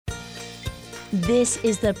This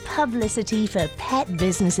is the Publicity for Pet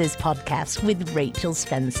Businesses podcast with Rachel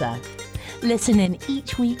Spencer. Listen in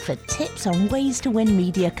each week for tips on ways to win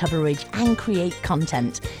media coverage and create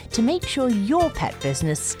content to make sure your pet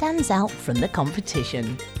business stands out from the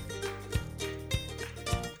competition.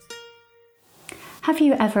 Have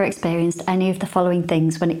you ever experienced any of the following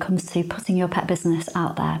things when it comes to putting your pet business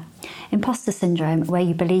out there? Imposter syndrome, where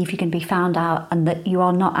you believe you can be found out and that you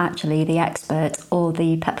are not actually the expert or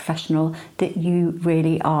the pet professional that you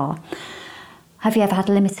really are. Have you ever had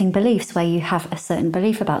limiting beliefs where you have a certain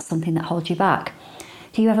belief about something that holds you back?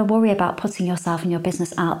 Do you ever worry about putting yourself and your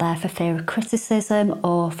business out there for fear of criticism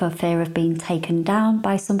or for fear of being taken down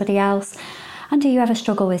by somebody else? And do you ever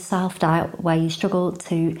struggle with self-doubt where you struggle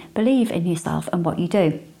to believe in yourself and what you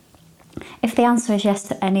do? If the answer is yes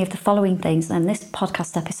to any of the following things, then this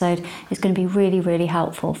podcast episode is going to be really, really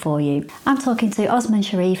helpful for you. I'm talking to Osman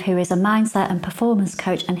Sharif, who is a mindset and performance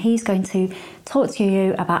coach, and he's going to talk to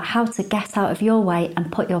you about how to get out of your way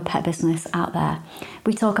and put your pet business out there.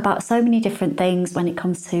 We talk about so many different things when it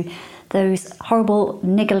comes to those horrible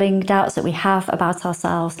niggling doubts that we have about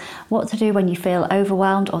ourselves, what to do when you feel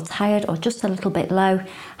overwhelmed or tired or just a little bit low,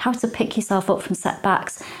 how to pick yourself up from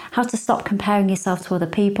setbacks, how to stop comparing yourself to other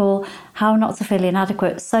people, how not to feel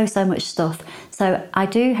inadequate, so much stuff. So I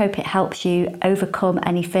do hope it helps you overcome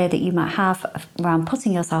any fear that you might have around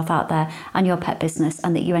putting yourself out there and your pet business,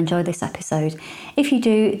 and that you enjoy this episode. If you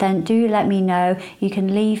do, then do let me know. You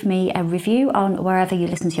can leave me a review on wherever you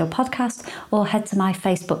listen to your podcast, or head to my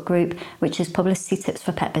Facebook group, which is Publicity Tips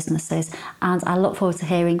for Pet Businesses, and I look forward to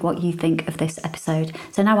hearing what you think of this episode.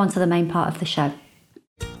 So now on to the main part of the show.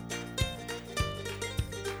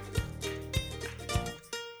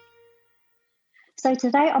 So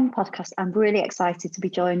today on the podcast, I'm really excited to be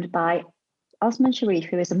joined by Osman Sharif,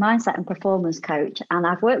 who is a mindset and performance coach. And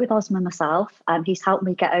I've worked with Osman myself, and he's helped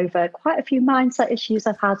me get over quite a few mindset issues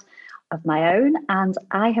I've had of my own. And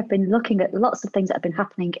I have been looking at lots of things that have been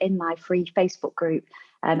happening in my free Facebook group,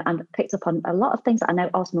 and picked up on a lot of things that I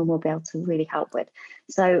know Osman will be able to really help with.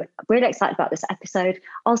 So I'm really excited about this episode.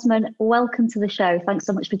 Osman, welcome to the show. Thanks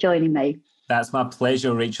so much for joining me. That's my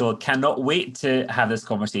pleasure, Rachel. Cannot wait to have this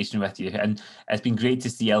conversation with you. And it's been great to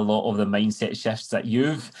see a lot of the mindset shifts that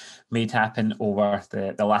you've made happen over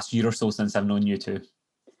the last year or so since I've known you too.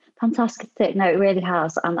 Fantastic. No, it really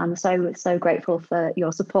has. And I'm so grateful for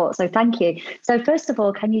your support. So thank you. So first of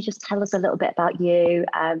all, can you just tell us a little bit about you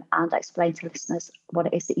and explain to listeners what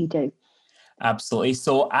it is that you do? Absolutely.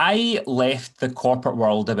 So I left the corporate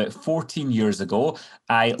world about 14 years ago.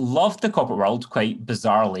 I loved the corporate world quite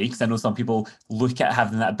bizarrely, because I know some people look at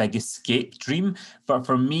having that big escape dream. But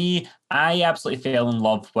for me, I absolutely fell in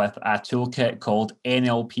love with a toolkit called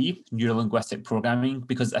NLP, Neuro-Linguistic Programming,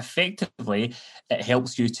 because effectively it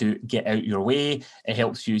helps you to get out your way. It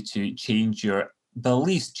helps you to change your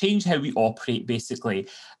beliefs, change how we operate basically.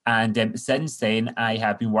 And since then, I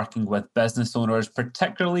have been working with business owners,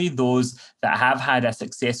 particularly those that have had a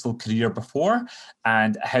successful career before,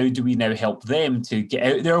 and how do we now help them to get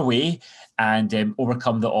out their way and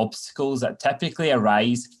overcome the obstacles that typically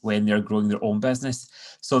arise when they're growing their own business.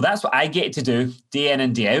 So that's what I get to do day in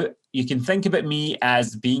and day out. You can think about me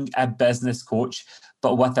as being a business coach,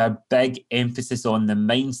 but with a big emphasis on the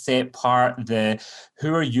mindset part, the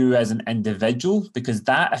who are you as an individual, because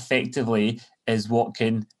that effectively is what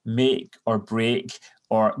can make or break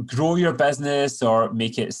or grow your business or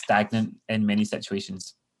make it stagnant in many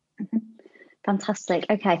situations. Mm-hmm. Fantastic.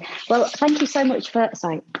 Okay. Well, thank you so much for,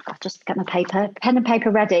 sorry, I'll just get my pen and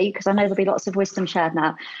paper ready, because I know there'll be lots of wisdom shared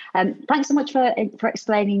now. Thanks so much for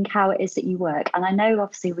explaining how it is that you work. And I know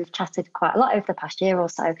obviously we've chatted quite a lot over the past year or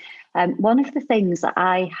so. One of the things that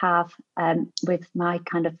I have with my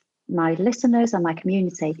listeners and my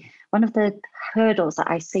community, one of the hurdles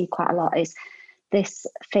that I see quite a lot is this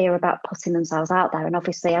fear about putting themselves out there. And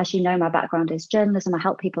obviously, as you know, my background is journalism. I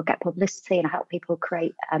help people get publicity, and I help people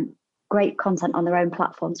create great content on their own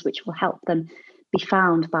platforms, which will help them be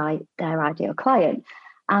found by their ideal client.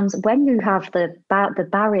 And when you have the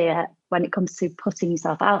barrier when it comes to putting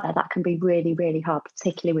yourself out there, that can be really, really hard,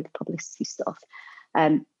 particularly with the publicity stuff.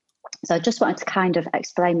 So I just wanted to kind of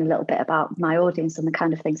explain a little bit about my audience and the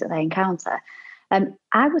kind of things that they encounter.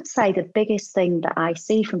 I would say the biggest thing that I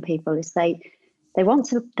see from people is they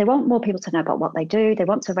want more people to know about what they do. They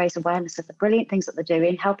want to raise awareness of the brilliant things that they're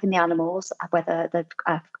doing, helping the animals, whether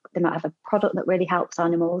they might have a product that really helps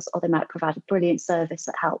animals, or they might provide a brilliant service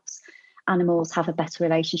that helps animals have a better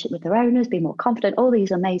relationship with their owners, be more confident, all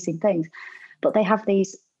these amazing things. But they have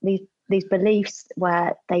these beliefs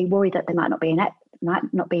where they worry that they might not be might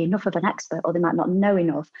not be enough of an expert, or they might not know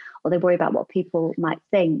enough, or they worry about what people might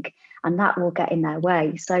think, and that will get in their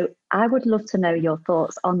way. So I would love to know your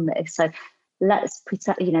thoughts on this. So let's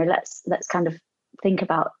pretend, let's kind of think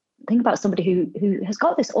about somebody who has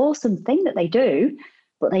got this awesome thing that they do,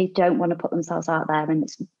 but they don't want to put themselves out there, and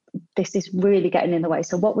this is really getting in the way.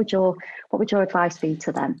 So what would your advice be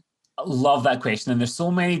to them? Love that question. And there's so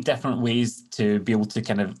many different ways to be able to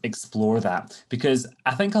kind of explore that, because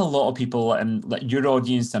I think a lot of people, and your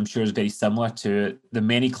audience, I'm sure, is very similar to the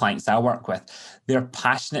many clients I work with. They're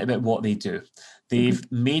passionate about what they do. They've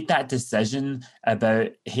made that decision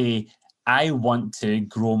about, hey, I want to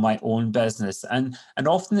grow my own business. And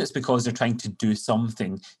often it's because they're trying to do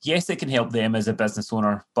something. Yes, it can help them as a business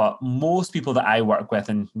owner, but most people that I work with,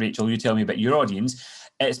 and Rachel, you tell me about your audience,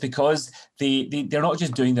 it's because they're not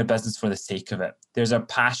just doing their business for the sake of it. There's a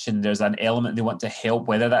passion, there's an element they want to help,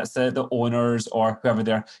 whether that's the owners or whoever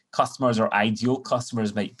their customers or ideal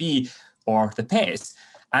customers might be, or the pets.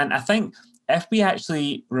 And I think if we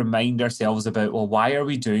actually remind ourselves about, well, why are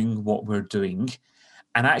we doing what we're doing?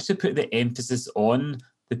 And actually put the emphasis on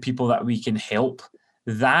the people that we can help,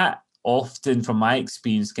 that often, from my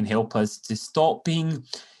experience, can help us to stop being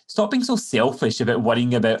so selfish about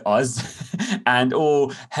worrying about us and,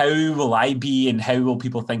 oh, how will I be and how will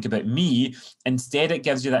people think about me? Instead, it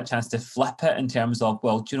gives you that chance to flip it in terms of,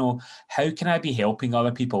 well, how can I be helping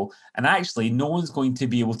other people? And actually, no one's going to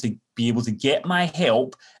be able to get my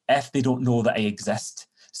help if they don't know that I exist.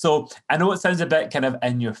 So I know it sounds a bit kind of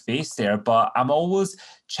in your face there, but I'm always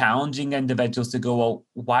challenging individuals to go, well,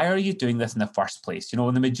 why are you doing this in the first place?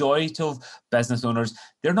 And the majority of business owners,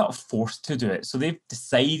 they're not forced to do it. So they've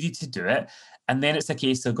decided to do it. And then it's a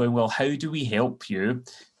case of going, well, how do we help you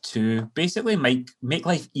to basically make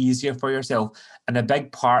life easier for yourself? And a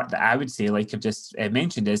big part that I would say, like I've just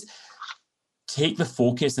mentioned, is take the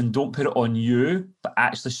focus and don't put it on you, but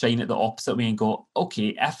actually shine it the opposite way and go,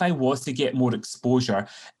 okay, if I was to get more exposure,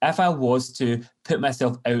 if I was to put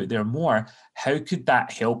myself out there more, how could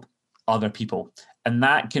that help other people? And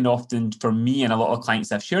that can often, for me and a lot of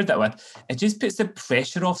clients I've shared that with, it just puts the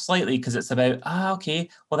pressure off slightly, because it's about, okay,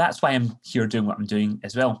 well, that's why I'm here doing what I'm doing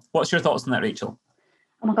as well. What's your thoughts on that, Rachel?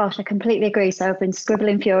 Oh my gosh, I completely agree. So I've been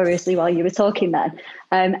scribbling furiously while you were talking then.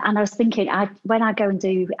 And I was thinking, when I go and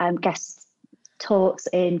do guest talks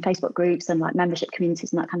in Facebook groups and like membership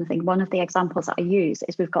communities and that kind of thing, one of the examples that I use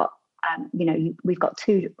is we've got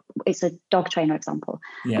two, it's a dog trainer example.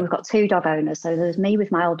 Yeah. And we've got two dog owners. So there's me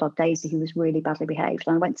with my old dog Daisy, who was really badly behaved.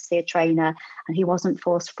 And I went to see a trainer, and he wasn't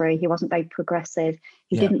force-free. He wasn't very progressive.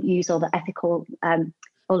 He didn't use all of the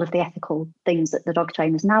ethical things that the dog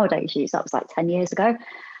trainers nowadays use. That was like 10 years ago.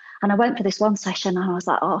 And I went for this one session, and I was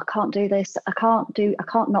like, oh, I can't do this. I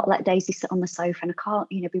can't not let Daisy sit on the sofa, and I can't,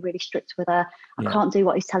 be really strict with her. I can't do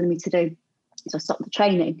what he's telling me to do. So I stopped the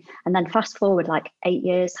training. And then fast forward like 8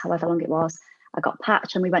 years, however long it was, I got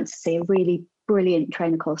Patch, and we went to see a really brilliant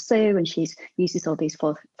trainer called Sue, and she uses all these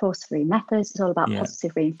force-free methods. It's all about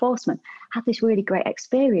positive reinforcement. Had this really great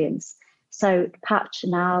experience. So Patch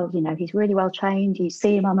now, he's really well trained. You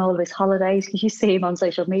see him on all of his holidays, because you see him on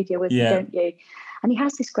social media with him, don't you? And he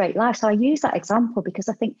has this great life. So I use that example because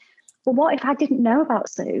I think, well, what if I didn't know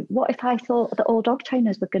about Sue? What if I thought that all dog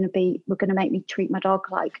trainers were going to make me treat my dog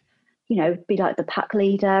like, be like the pack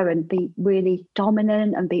leader and be really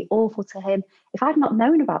dominant and be awful to him? If I'd not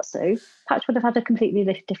known about Sue, Patch would have had a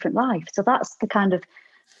completely different life. So that's the kind of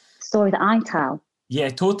story that I tell. Yeah,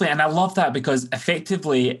 totally. And I love that, because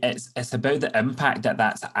effectively it's about the impact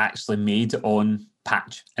that's actually made on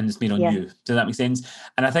Patch, and it's made on you. Does that make sense?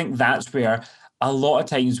 And I think that's where a lot of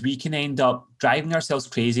times we can end up driving ourselves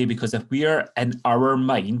crazy, because if we're in our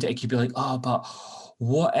mind, it could be like, oh, but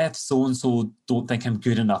what if so-and-so don't think I'm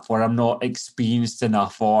good enough, or I'm not experienced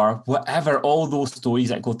enough, or whatever, all those stories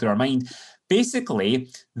that go through our mind. Basically,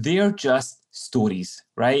 they're just stories,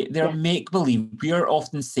 right? They're make-believe. We are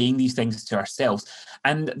often saying these things to ourselves.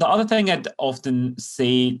 And the other thing I'd often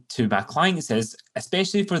say to my clients is,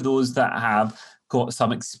 especially for those that have got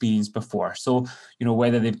some experience before, so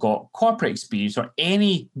whether they've got corporate experience or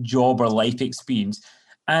any job or life experience,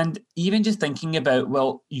 and even just thinking about,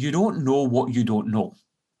 well, you don't know what you don't know,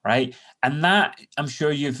 right? And that I'm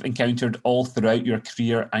sure you've encountered all throughout your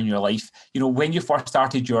career and your life. When you first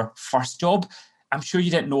started your first job, I'm sure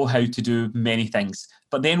you didn't know how to do many things,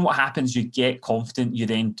 but then what happens, you get confident, you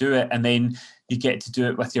then do it, and then you get to do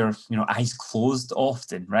it with your eyes closed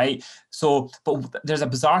often, right? So, but there's a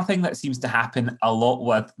bizarre thing that seems to happen a lot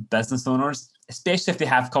with business owners, especially if they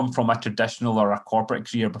have come from a traditional or a corporate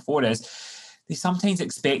career before, is they sometimes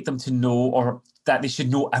expect them to know, or that they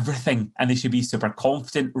should know everything and they should be super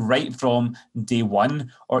confident right from day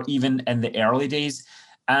one or even in the early days.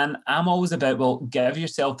 And I'm always about, well, give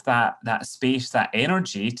yourself that space, that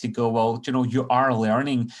energy to go, well, you are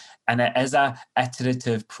learning, and it is a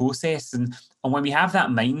iterative process. And when we have that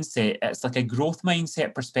mindset, it's like a growth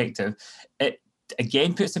mindset perspective. It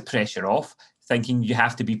again puts the pressure off, thinking you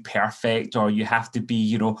have to be perfect or you have to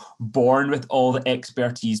be, born with all the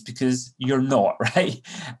expertise, because you're not, right?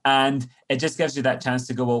 And it just gives you that chance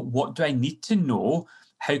to go, well, what do I need to know?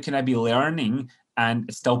 How can I be learning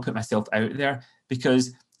and still put myself out there?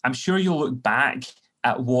 Because I'm sure you'll look back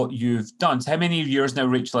at what you've done. So how many years now,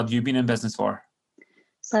 Rachel, have you been in business for?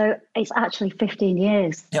 So it's actually 15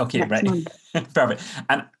 years. Okay, next right. month. Perfect.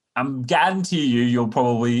 And I'm guarantee you'll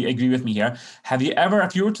probably agree with me here. Have you ever,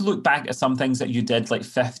 if you were to look back at some things that you did like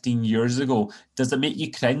 15 years ago, does it make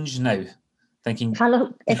you cringe now? Thinking,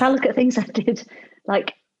 if I look at things I did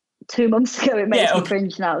like 2 months ago, it makes me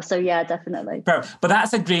cringe now. So yeah, definitely. But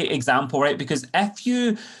that's a great example, right? Because if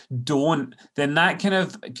you don't, then that kind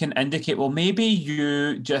of can indicate, well, maybe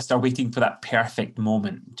you just are waiting for that perfect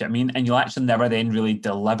moment. Do you know what I mean? And you'll actually never then really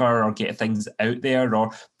deliver or get things out there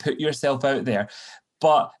or put yourself out there.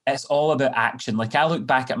 But it's all about action. Like I look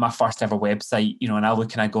back at my first ever website, and I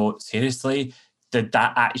look and I go, seriously, did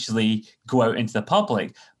that actually go out into the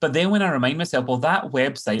public? But then when I remind myself, well, that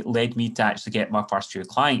website led me to actually get my first few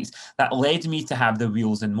clients. That led me to have the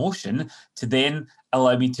wheels in motion to then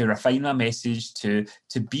allow me to refine my message, to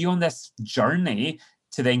be on this journey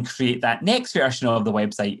to then create that next version of the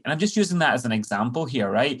website. And I'm just using that as an example here,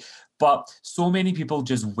 right? But so many people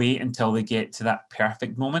just wait until they get to that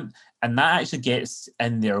perfect moment. And that actually gets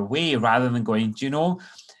in their way rather than going,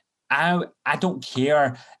 I don't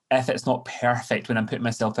care if it's not perfect when I'm putting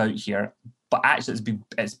myself out here, but actually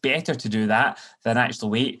it's better to do that than actually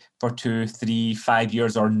wait for 2, 3, 5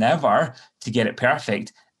 years or never to get it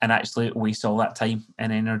perfect and actually waste all that time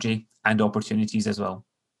and energy and opportunities as well.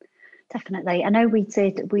 Definitely. I know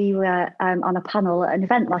we were on a panel at an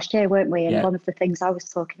event last year, weren't we? And one of the things I was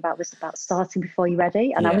talking about was about starting before you're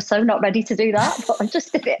ready. And I was so not ready to do that, but I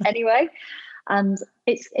just did it anyway. And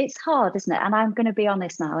it's hard, isn't it? And I'm going to be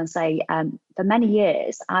honest now and say, for many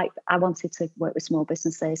years, I wanted to work with small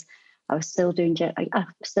businesses. I was still doing, I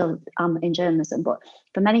still am in journalism, but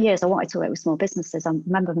for many years I wanted to work with small businesses. I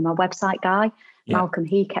remember my website guy, Malcolm,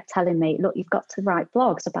 he kept telling me, look, you've got to write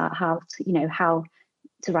blogs about how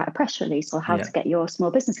to write a press release or how to get your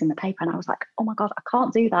small business in the paper. And I was like, oh my God, I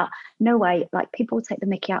can't do that. No way. Like, people will take the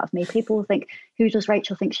mickey out of me. People will think, who does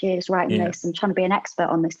Rachel think she is writing this and trying to be an expert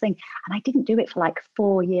on this thing? And I didn't do it for like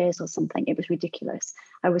 4 years or something. It was ridiculous.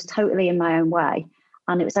 I was totally in my own way.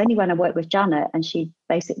 And it was only when I worked with Janet and she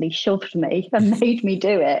basically shoved me and made me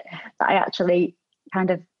do it that I actually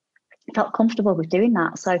kind of felt comfortable with doing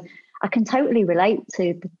that. So I can totally relate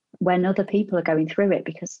to when other people are going through it,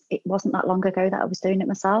 because it wasn't that long ago that I was doing it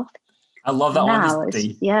myself. I love that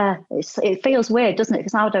honesty. It feels weird, doesn't it?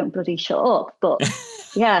 Because now I don't bloody shut up. But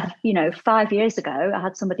 5 years ago, I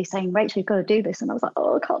had somebody saying, Rachel, you've got to do this. And I was like,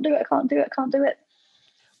 oh, I can't do it.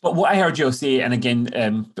 But what I heard you say, and again,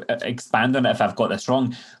 expand on it if I've got this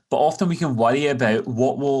wrong, but often we can worry about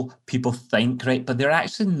what will people think, right? But they're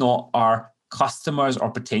actually not our customers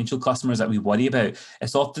or potential customers that we worry about.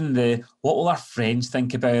 It's often what will our friends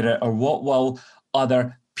think about it, or what will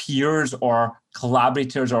other peers or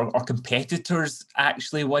collaborators or competitors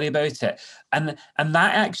actually worry about it. And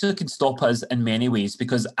that actually can stop us in many ways,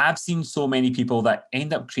 because I've seen so many people that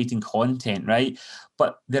end up creating content, right?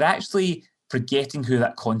 But they're actually forgetting who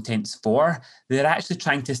that content's for. They're actually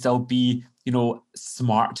trying to still be,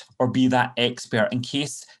 smart or be that expert in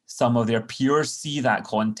case some of their peers see that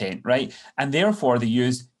content, right? And therefore they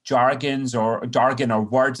use jargon or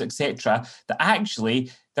words, etc., that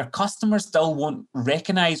actually their customers still won't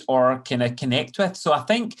recognize or kind of connect with. So I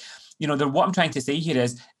think, what I'm trying to say here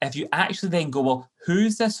is, if you actually then go, well,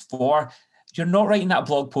 who's this for? You're not writing that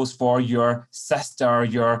blog post for your sister,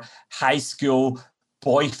 your high school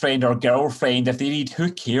boyfriend or girlfriend. If they read,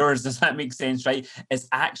 who cares? Does that make sense, right? It's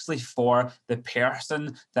actually for the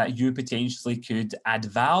person that you potentially could add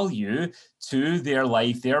value to their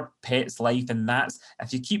life, their pet's life. And that's,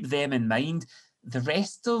 if you keep them in mind, the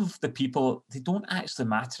rest of the people, they don't actually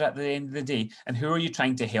matter at the end of the day. And who are you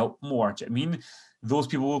trying to help more? Do you know what I mean? Those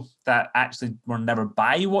people that actually will never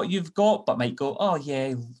buy what you've got, but might go, oh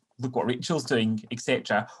yeah, look what Rachel's doing,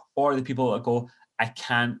 etc. Or the people that go, I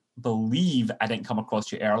can't believe I didn't come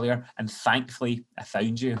across you earlier, and thankfully I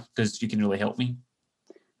found you because you can really help me.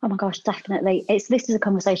 Oh my gosh, definitely. This is a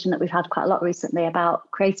conversation that we've had quite a lot recently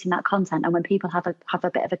about creating that content. And when people have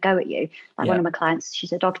a bit of a go at you, like one of my clients,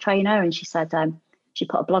 she's a dog trainer, and she said she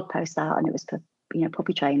put a blog post out and it was for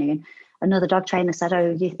puppy training, and another dog trainer said,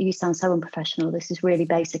 "Oh, you sound so unprofessional. This is really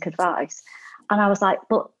basic advice." And I was like,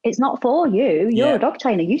 "But it's not for you. You're a dog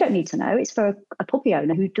trainer. You don't need to know. It's for a puppy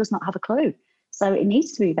owner who does not have a clue. So it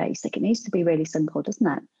needs to be basic. It needs to be really simple, doesn't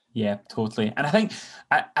it?" Yeah, totally. And I think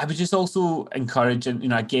I would just also encourage,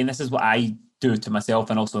 and again, this is what I do to myself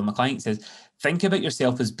and also with my clients, is think about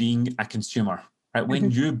yourself as being a consumer, right?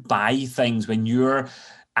 When you buy things, when you're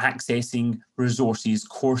accessing resources,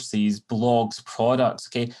 courses, blogs, products,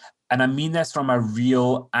 okay? And I mean this from a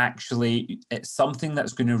real, actually, it's something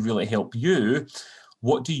that's going to really help you.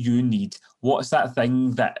 What do you need? What's that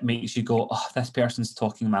thing that makes you go, oh, this person's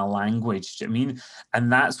talking my language? Do you know what I mean?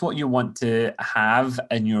 And that's what you want to have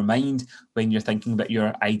in your mind when you're thinking about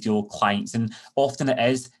your ideal clients. And often it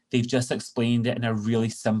is, they've just explained it in a really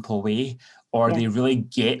simple way, or they really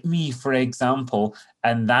get me, for example.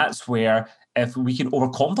 And that's where, if we can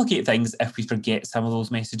overcomplicate things, if we forget some of those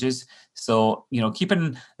messages. So,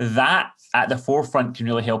 keeping that at the forefront can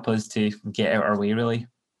really help us to get out our way, really.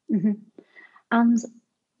 Mm-hmm. And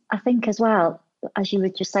I think as well, as you were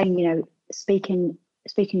just saying, speaking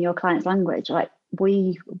your client's language, like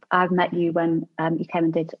I've met you when you came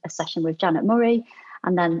and did a session with Janet Murray,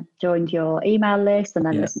 and then joined your email list, and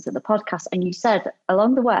then listened to the podcast. And you said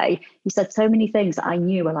along the way, you said so many things that I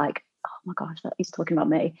knew were like, oh my gosh, he's talking about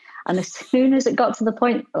me. And as soon as it got to the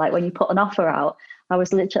point, like when you put an offer out, I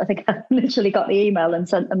literally got the email and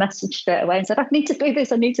sent a message straight away and said, I need to do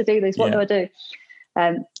this. What do I do?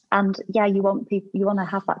 And you want to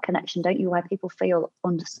have that connection, don't you, where people feel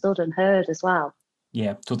understood and heard as well.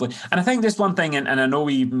 Yeah, totally. And I think there's one thing, and I know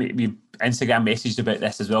we Instagram messaged about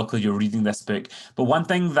this as well because you're reading this book, but one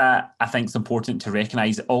thing that I think is important to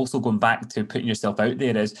recognise, also going back to putting yourself out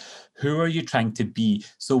there, is who are you trying to be?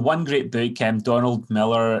 So one great book, Donald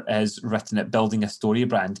Miller has written it, Building a Story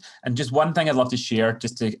Brand. And just one thing I'd love to share,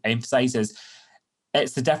 just to emphasise, is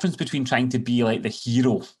it's the difference between trying to be like the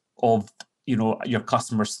hero of your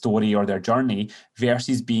customer's story or their journey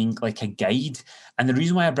versus being like a guide. And the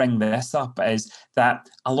reason why I bring this up is that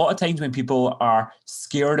a lot of times when people are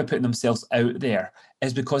scared of putting themselves out there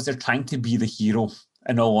is because they're trying to be the hero.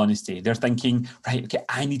 In all honesty, they're thinking, right, okay,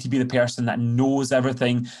 I need to be the person that knows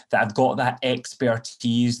everything, that I've got that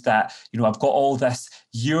expertise, that, I've got all this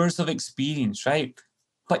years of experience, right?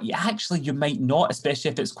 But you might not, especially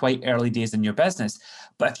if it's quite early days in your business.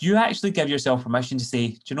 But if you actually give yourself permission to say,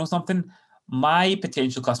 do you know something? My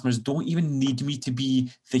potential customers don't even need me to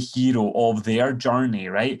be the hero of their journey,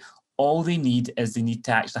 right? All they need is they need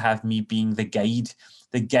to actually have me being the guide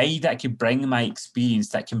that can bring my experience,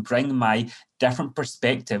 that can bring my different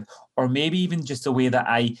perspective, or maybe even just a way that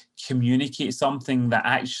I communicate something that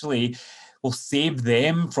actually will save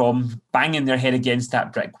them from banging their head against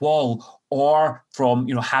that brick wall, or from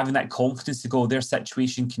having that confidence to go, their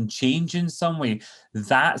situation can change in some way.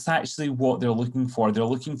 That's actually what they're looking for. They're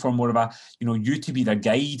looking for more of a, you to be their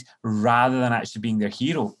guide rather than actually being their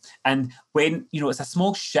hero. And when, it's a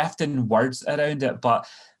small shift in words around it, but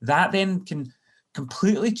that then can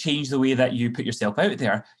completely change the way that you put yourself out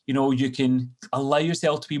there. You can allow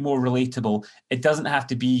yourself to be more relatable. It doesn't have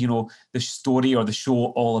to be, the story or the show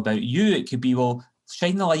all about you. It could be, well,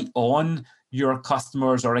 shine the light on your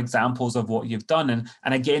customers or examples of what you've done.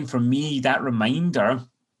 And again, for me, that reminder,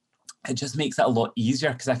 it just makes it a lot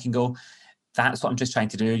easier because I can go, that's what I'm just trying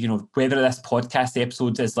to do. Whether this podcast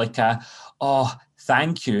episode is like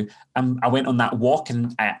thank you. I went on that walk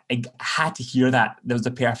and I had to hear that. There was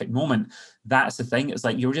a perfect moment. That's the thing. It's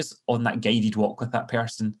like you're just on that guided walk with that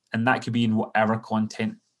person. And that could be in whatever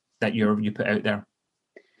content that you put out there.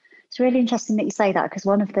 It's really interesting that you say that, because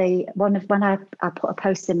when I put a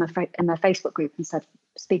post in my Facebook group and said,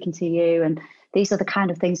 speaking to you, and these are the kind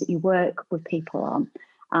of things that you work with people on.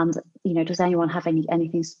 And, does anyone have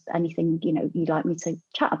anything, you'd like me to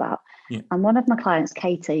chat about? Yeah. And one of my clients,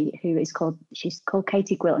 Katie, she's called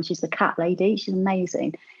Katie Gwilt, and she's the cat lady. She's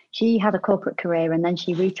amazing. She had a corporate career and then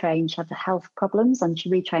she retrained. She had health problems and she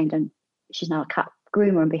retrained, and she's now a cat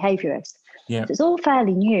groomer and behaviourist. Yeah. So it's all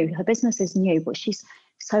fairly new. Her business is new, but she's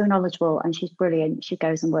so knowledgeable and she's brilliant. She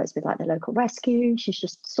goes and works with like the local rescue. She's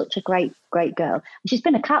just such a great girl. And she's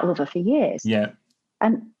been a cat lover for years. Yeah.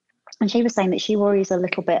 And she was saying that she worries a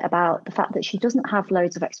little bit about the fact that she doesn't have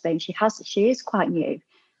loads of experience. She is quite new.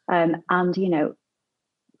 And who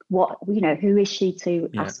is she to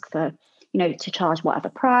ask for, to charge whatever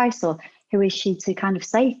price, or who is she to kind of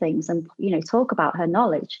say things and, talk about her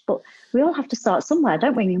knowledge? But we all have to start somewhere,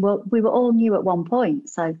 don't we? I mean, we were all new at one point.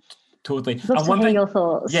 So totally. Love to hear your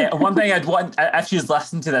thoughts. Yeah, one thing I'd want, if she's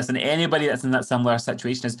listening to this, and anybody that's in that similar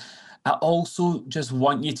situation, is I also just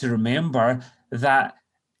want you to remember that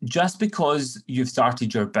just because you've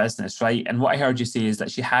started your business, right? And what I heard you say is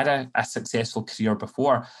that she had a successful career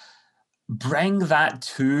before. Bring that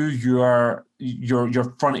to your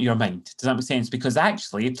front of your mind. Does that make sense? Because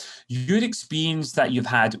actually, your experience that you've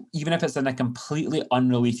had, even if it's in a completely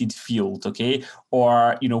unrelated field, okay,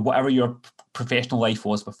 or whatever your professional life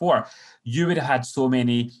was before, you would have had so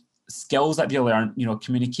many skills that you learned,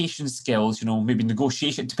 communication skills, maybe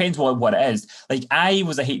negotiation. It depends what it is. Like, I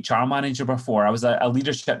was a HR manager before. I was a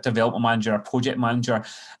leadership development manager, a project manager,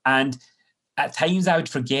 and at times I would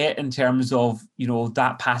forget in terms of,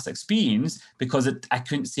 that past experience because I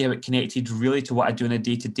couldn't see how it connected really to what I do on a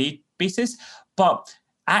day-to-day basis. But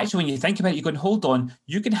actually, when you think about it, you're going, hold on,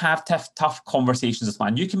 you can have tough conversations with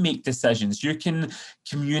man. You can make decisions. You can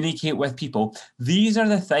communicate with people. These are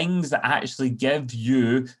the things that actually give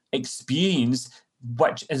you experience,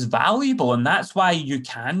 which is valuable. And that's why you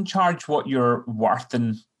can charge what you're worth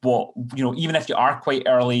and what, even if you are quite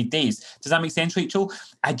early days. Does that make sense, Rachel?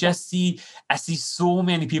 I see so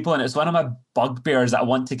many people, and it's one of my bugbears that I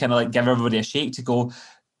want to kind of like give everybody a shake to go,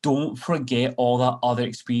 don't forget all that other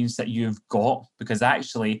experience that you've got, because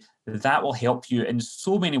actually that will help you in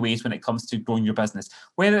so many ways when it comes to growing your business.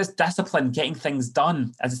 Whether it's discipline, getting things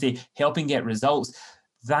done, as I say, helping get results,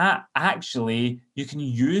 that actually you can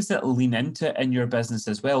use it, lean into it in your business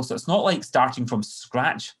as well. So it's not like starting from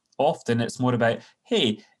scratch. Often it's more about,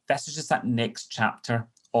 hey, this is just that next chapter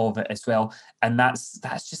of it as well. And that's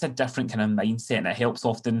just a different kind of mindset. And it helps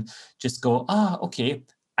often just go, okay,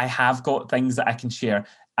 I have got things that I can share.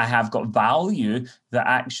 I have got value that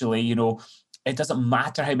actually, it doesn't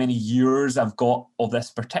matter how many years I've got of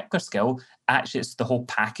this particular skill. Actually, it's the whole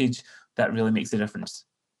package that really makes a difference.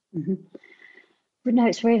 Mm-hmm. No,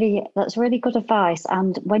 that's really good advice.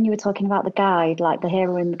 And when you were talking about the guide, like the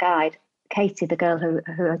hero in the guide, Katie, the girl who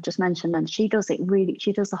I just mentioned, and she does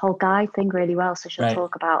the whole guide thing really well. So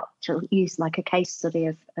she'll use like a case study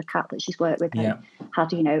of a cat that she's worked with, and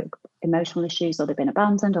had, emotional issues, or they've been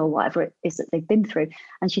abandoned, or whatever it is that they've been through.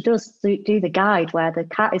 And she does do the guide where the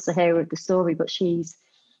cat is the hero of the story, but she's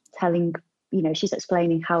telling, she's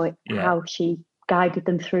explaining how she guided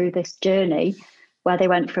them through this journey where they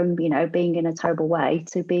went from, being in a terrible way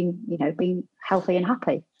to being healthy and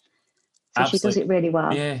happy. So Absolutely. She does it really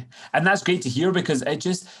well. Yeah. And that's great to hear, because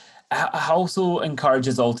it also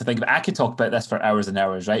encourages all to think about, I could talk about this for hours and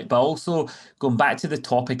hours, right? But also going back to the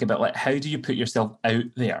topic about like, how do you put yourself out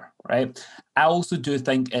there, right? I also do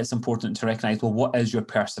think it's important to recognize, well, what is your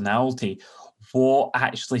personality? What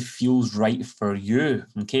actually feels right for you,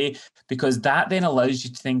 okay? Because that then allows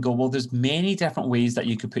you to then go, well, there's many different ways that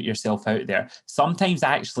you could put yourself out there. Sometimes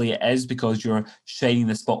actually it is because you're shining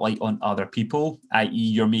the spotlight on other people, i.e.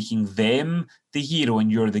 you're making them the hero and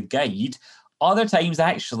you're the guide. Other times,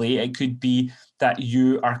 actually, it could be that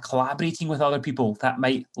you are collaborating with other people that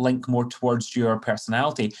might link more towards your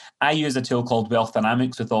personality. I use a tool called Wealth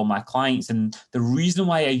Dynamics with all my clients. And the reason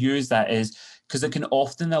why I use that is because it can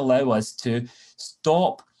often allow us to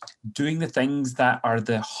stop doing the things that are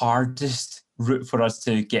the hardest route for us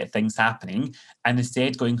to get things happening, and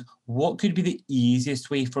instead going, what could be the easiest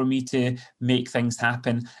way for me to make things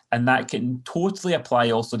happen? And that can totally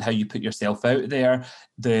apply also to how you put yourself out there,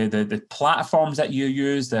 the platforms that you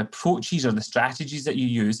use, the approaches or the strategies that you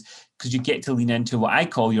use, because you get to lean into what I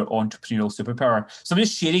call your entrepreneurial superpower. So I'm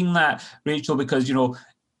just sharing that, Rachel, because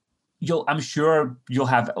I'm sure you'll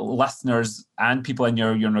have listeners and people in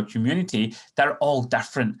your community that are all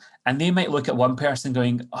different. And they might look at one person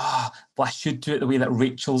going, well, I should do it the way that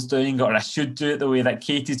Rachel's doing it, or I should do it the way that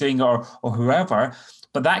Katie's doing it, or whoever.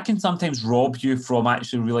 But that can sometimes rob you from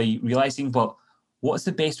actually really realizing, but what's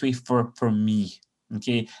the best way for me?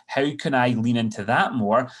 Okay, how can I lean into that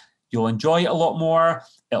more? You'll enjoy it a lot more.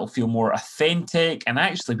 It'll feel more authentic. And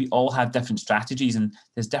actually, we all have different strategies, and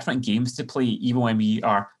there's different games to play, even when we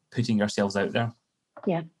are putting ourselves out there.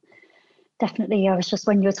 Yeah, definitely.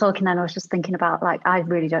 When you were talking then, I was just thinking about, like, I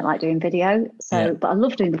really don't like doing video. But I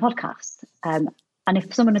love doing the podcast. And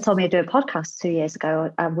if someone had told me I'd do a podcast 2 years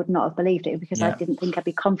ago, I would not have believed it, because I didn't think I'd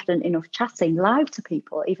be confident enough chatting live to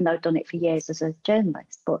people, even though I've done it for years as a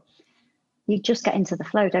journalist. But you just get into the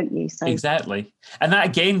flow, don't you? So exactly. And that,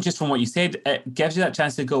 again, just from what you said, it gives you that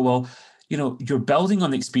chance to go, well, you're building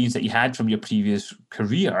on the experience that you had from your previous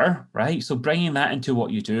career, right? So bringing that into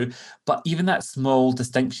what you do, but even that small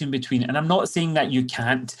distinction between, and I'm not saying that you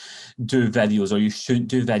can't do videos or you shouldn't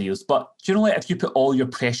do videos, but if you put all your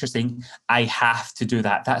pressure saying, I have to do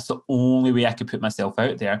that, that's the only way I could put myself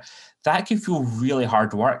out there, that could feel really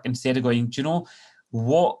hard work, instead of going,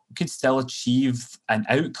 what could still achieve an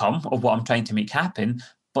outcome of what I'm trying to make happen,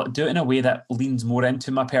 but do it in a way that leans more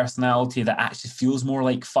into my personality, that actually feels more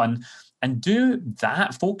like fun. and do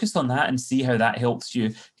that, focus on that and see how that helps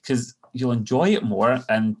you, because you'll enjoy it more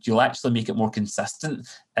and you'll actually make it more consistent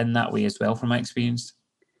in that way as well, from my experience.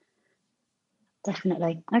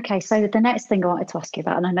 Definitely. Okay, so the next thing I wanted to ask you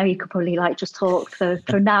about, and I know you could probably just talk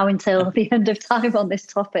from now until the end of time on this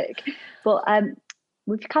topic, but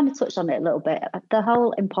we've kind of touched on it a little bit, the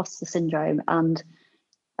whole imposter syndrome. And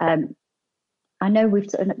I know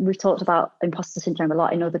we've talked about imposter syndrome a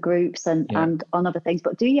lot in other groups and on other things,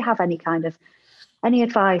 but do you have any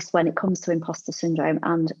advice when it comes to imposter syndrome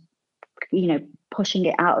and, pushing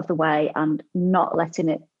it out of the way and not letting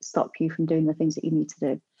it stop you from doing the things that you need to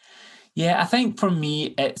do? Yeah, I think for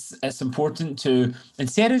me, it's important to,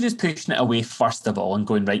 instead of just pushing it away first of all and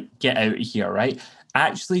going, right, get out of here, right?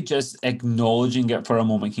 Actually just acknowledging it for a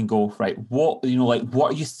moment can go, right, what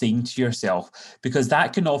are you saying to yourself? Because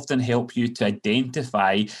that can often help you to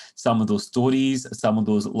identify some of those stories, some of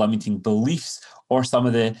those limiting beliefs, or some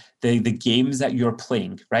of the games that you're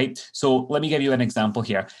playing, right? So let me give you an example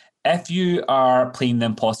here. If you are playing the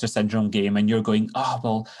imposter syndrome game and you're going, oh,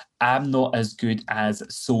 well, I'm not as good as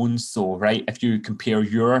so-and-so, right? If you compare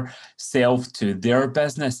yourself to their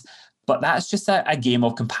business, but that's just a game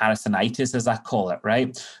of comparisonitis, as I call it,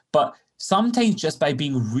 right? But sometimes just by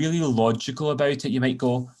being really logical about it, you might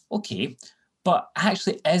go, okay, but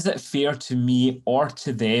actually, is it fair to me or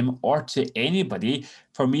to them or to anybody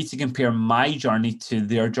for me to compare my journey to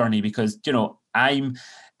their journey? Because, I'm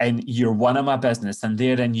in year 1 of my business and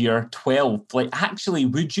they're in year 12. Like, actually,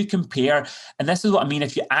 would you compare? And this is what I mean.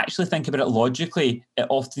 If you actually think about it logically, it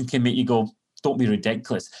often can make you go, don't be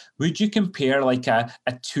ridiculous. Would you compare like a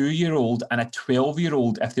 2-year-old and a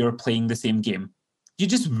 12-year-old if they were playing the same game? You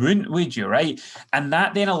just wouldn't, would you, right? And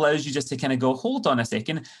that then allows you just to kind of go, hold on a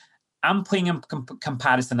second. I'm playing a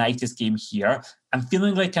comparisonitis game here. I'm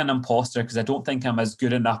feeling like an imposter because I don't think I'm as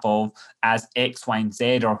good enough as X, Y, and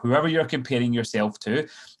Z, or whoever you're comparing yourself to.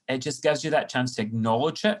 It just gives you that chance to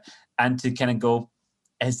acknowledge it and to kind of go,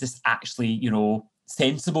 is this actually,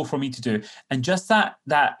 sensible for me to do? And just that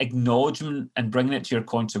acknowledgement and bringing it to your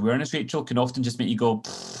conscious awareness, Rachel, can often just make you go,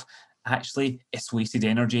 actually, it's wasted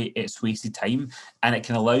energy, it's wasted time, and it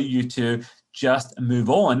can allow you to just move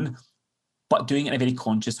on, but doing it in a very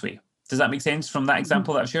conscious way. Does that make sense from that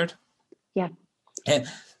example that I've shared? Yeah.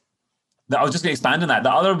 I was just going to expand on that.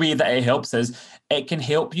 The other way that it helps is it can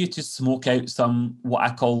help you to smoke out some, what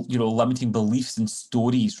I call, limiting beliefs and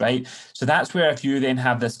stories, right? So that's where if you then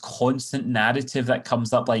have this constant narrative that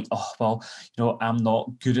comes up like, oh, well, I'm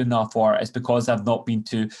not good enough, or it's because I've not been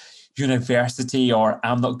to university, or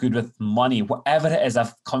I'm not good with money, whatever it is,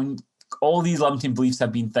 all these limiting beliefs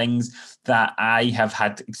have been things that I have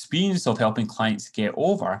had experience of helping clients get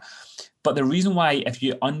over. But the reason why, if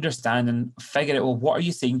you understand and figure out, well, what are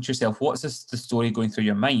you saying to yourself? What's the story going through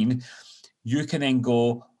your mind? You can then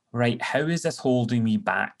go, right, how is this holding me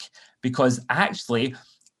back? Because actually,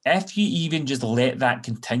 if you even just let that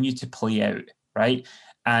continue to play out, right,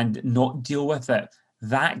 and not deal with it,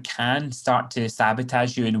 that can start to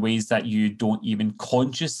sabotage you in ways that you don't even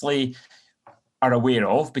consciously are aware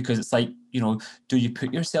of, because it's like, do you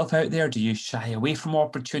put yourself out there? Do you shy away from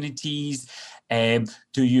opportunities?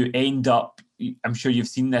 Do you end up, I'm sure you've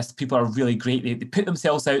seen this, people are really great. They put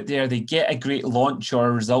themselves out there, they get a great launch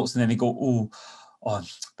or results, and then they go, oh,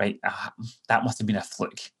 right, that must have been a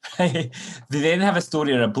fluke. They then have a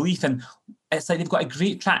story or a belief, and it's like they've got a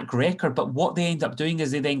great track record, but what they end up doing is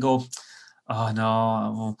they then go, oh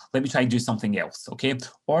no, well, let me try and do something else, okay?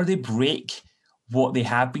 Or they break what they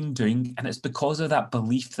have been doing, and it's because of that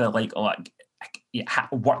belief that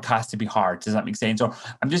work has to be hard. Does that make sense? Or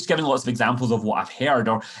I'm just giving lots of examples of what I've heard,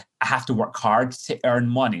 or I have to work hard to earn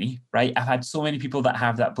money, right? I've had so many people that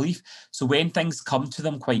have that belief. So when things come to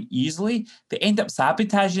them quite easily, they end up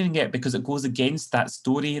sabotaging it because it goes against that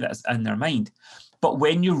story that's in their mind. But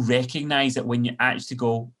when you recognize it, when you actually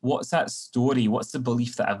go, what's that story? What's the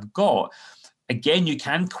belief that I've got? Again, you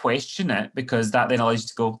can question it, because that then allows you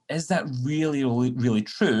to go, is that really, really, really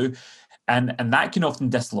true? And that can often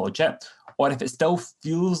dislodge it. Or if it still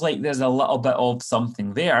feels like there's a little bit of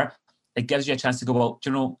something there, it gives you a chance to go,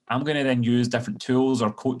 well, I'm going to then use different tools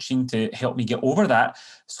or coaching to help me get over that,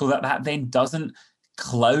 so that then doesn't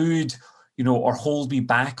cloud, or hold me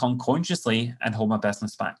back unconsciously and hold my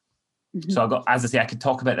business back. Mm-hmm. So as I say, I could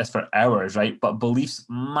talk about this for hours, right? But beliefs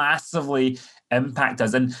massively impact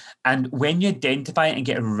us. And when you identify it and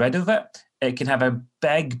get rid of it, it can have a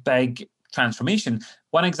big, big transformation.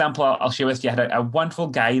 One example I'll share with you, I had a wonderful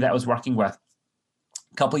guy that I was working with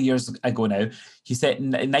a couple of years ago now. He set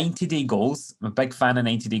 90-day goals. I'm a big fan of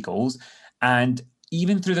 90-day goals. And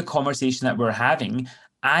even through the conversation that we're having,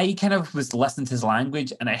 I kind of was listening to his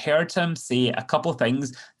language, and I heard him say a couple of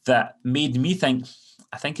things that made me think,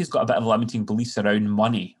 I think he's got a bit of limiting beliefs around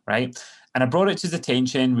money, right? And I brought it to his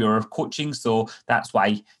attention. We were coaching, so that's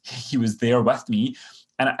why he was there with me.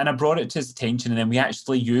 And I brought it to his attention, and then we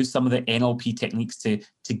actually used some of the NLP techniques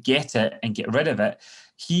to get it and get rid of it.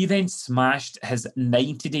 He then smashed his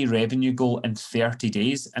 90-day revenue goal in 30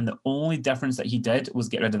 days. And the only difference that he did was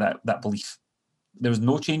get rid of that belief. There was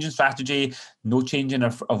no change in strategy, no change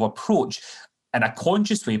of approach in a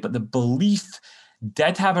conscious way, but the belief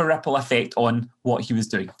did have a ripple effect on what he was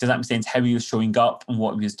doing. Does that make sense? How he was showing up and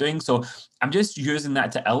what he was doing. So I'm just using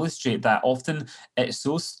that to illustrate that often it's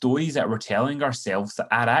those stories that we're telling ourselves that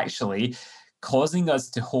are actually causing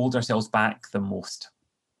us to hold ourselves back the most.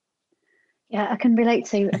 Yeah, I can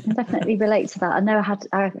definitely relate to that. I know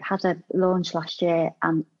I had a launch last year,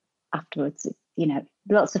 and afterwards, you know,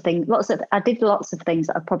 I did lots of things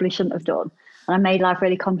that I probably shouldn't have done. And I made life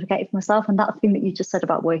really complicated for myself. And that thing that you just said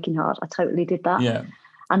about working hard, I totally did that. Yeah.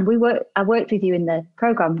 And I worked with you in the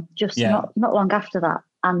program not long after that.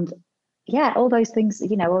 And yeah, all those things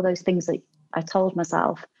that I told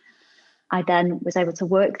myself, I then was able to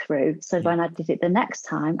work through. So when I did it the next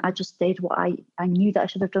time, I just did what I knew that I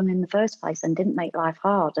should have done in the first place, and didn't make life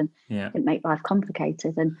hard and didn't make life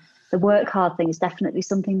complicated. And the work hard thing is definitely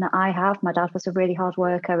something that I have. My dad was a really hard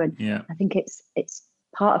worker, and I think it's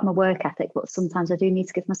part of my work ethic, but sometimes I do need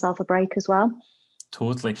to give myself a break as well.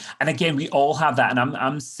 Totally. And again, we all have that. And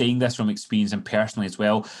I'm saying this from experience and personally as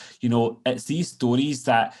well. You know, it's these stories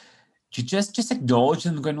that you just acknowledge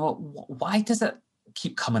them going, well, why does it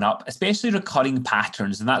keep coming up, especially recurring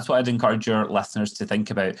patterns? And that's what I'd encourage your listeners to think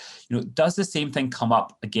about. You know, does the same thing come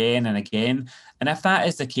up again and again? And if that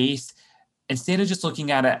is the case, instead of just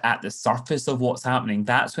looking at it at the surface of what's happening,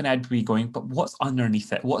 that's when I'd be going, but what's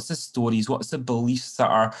underneath it? What's the stories? What's the beliefs that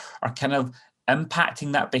are kind of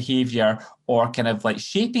impacting that behavior or kind of like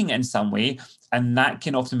shaping it in some way? And that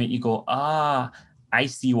can often make you go, I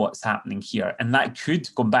see what's happening here. And that could,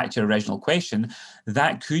 going back to your original question,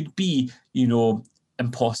 that could be, you know,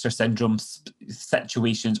 imposter syndrome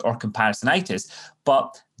situations or comparisonitis.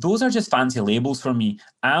 But those are just fancy labels for me.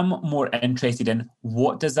 I'm more interested in,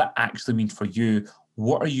 what does that actually mean for you?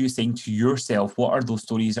 What are you saying to yourself? What are those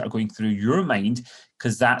stories that are going through your mind?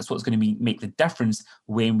 Because that's what's going to make the difference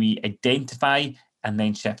when we identify and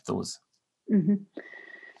then shift those. Mm-hmm.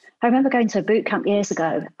 I remember going to a boot camp years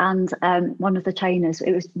ago, and one of the trainers,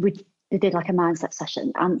 they did like a mindset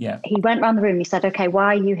session, and he went around the room. He said, "Okay, why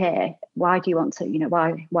are you here? Why do you want to? You know, why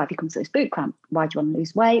have you come to this boot camp? Why do you want to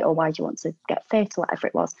lose weight, or why do you want to get fit, or whatever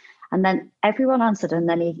it was?" And then everyone answered, and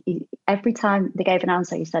then he every time they gave an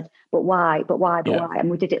answer, he said, "But why? But why? But why?"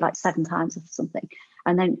 And we did it like 7 times or something.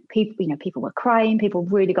 And then people were crying. People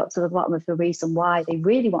really got to the bottom of the reason why they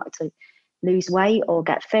really wanted to lose weight or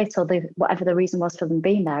get fit, or whatever the reason was for them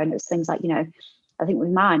being there. And it was things like, you know, I think with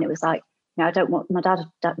mine, it was like, you know, my dad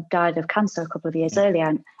died of cancer a couple of years earlier,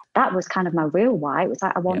 and that was kind of my real why. It was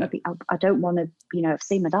like, I don't want to, you know,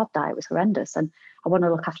 see my dad die. It was horrendous, and I want to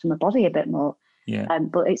look after my body a bit more.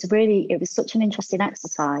 But it was such an interesting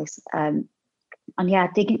exercise. And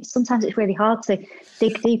sometimes it's really hard to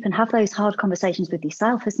dig deep and have those hard conversations with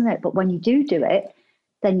yourself, isn't it? But when you do it,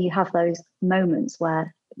 then you have those moments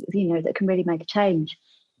where, you know, that can really make a change.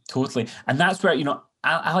 Totally. And that's where, you know,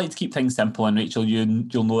 I like to keep things simple. And Rachel,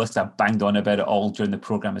 you'll notice I've banged on about it all during the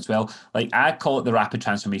program as well. Like, I call it the rapid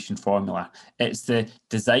transformation formula. It's the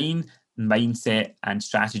design, mindset, and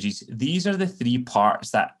strategies. These are the 3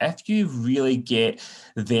 parts that if you really get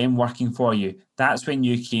them working for you, that's when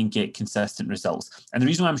you can get consistent results. And the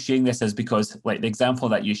reason why I'm sharing this is because, like the example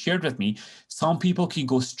that you shared with me, some people can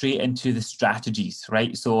go straight into the strategies,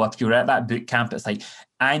 right? So if you're at that boot camp, it's like,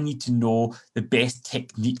 I need to know the best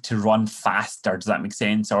technique to run faster. Does that make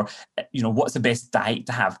sense? Or, you know, what's the best diet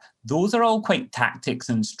to have? Those are all quite tactics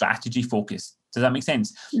and strategy focused. Does that make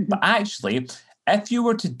sense? Mm-hmm. But actually, if you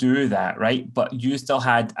were to do that, right, but you still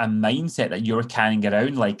had a mindset that you were carrying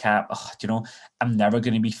around, like, you know, I'm never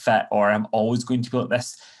going to be fit, or I'm always going to be like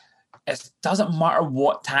this. It doesn't matter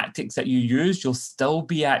what tactics that you use, you'll still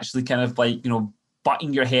be actually kind of like, you know,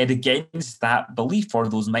 butting your head against that belief or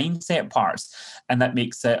those mindset parts. And that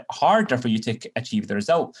makes it harder for you to achieve the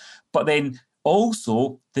result. But then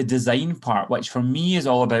also the design part, which for me is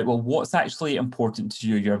all about, well, what's actually important to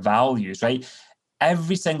you, your values, right?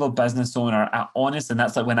 Every single business owner, honest, and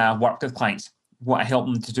that's like when I work with clients, what I help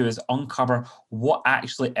them to do is uncover what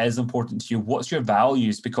actually is important to you. What's your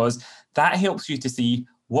values? Because that helps you to see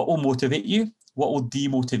what will motivate you, what will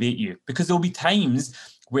demotivate you. Because there'll be times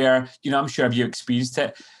where, you know, I'm sure if you experienced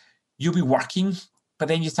it, you'll be working, but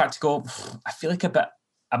then you start to go, I feel like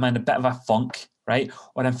I'm in a bit of a funk. right?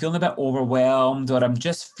 Or I'm feeling a bit overwhelmed, or I'm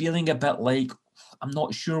just feeling a bit like I'm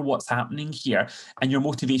not sure what's happening here. And your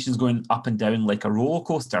motivation's going up and down like a roller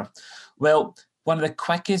coaster. Well, one of the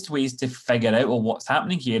quickest ways to figure out, well, what's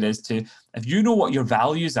happening here is to, if you know what your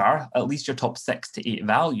values are, at least your top 6 to 8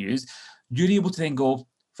 values, you're able to then go,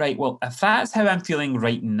 right, well, if that's how I'm feeling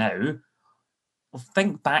right now, well,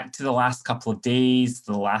 think back to the last couple of days,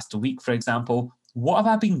 the last week, for example. What have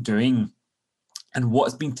I been doing? And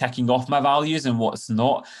what's been ticking off my values and what's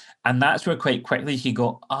not? And that's where quite quickly you can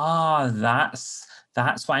go,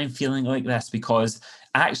 that's why I'm feeling like this, because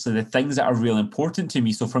actually the things that are really important to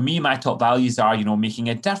me. So for me, my top values are, making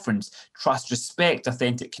a difference, trust, respect,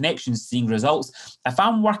 authentic connections, seeing results. If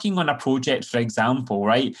I'm working on a project, for example,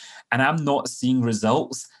 right, and I'm not seeing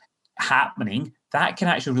results happening, that can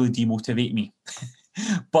actually really demotivate me.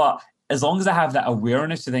 But as long as I have that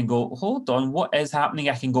awareness to then go, hold on, what is happening?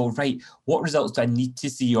 I can go, right, what results do I need to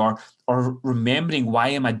see? Or remembering, why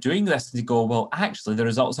am I doing this? And to go, well, actually, the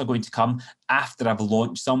results are going to come after I've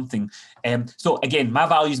launched something. So again, my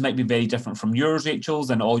values might be very different from yours, Rachel's,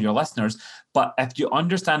 and all your listeners. But if you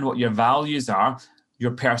understand what your values are,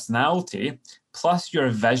 your personality, plus your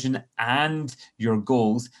vision and your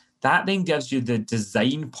goals, that then gives you the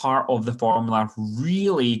design part of the formula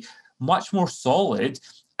really much more solid.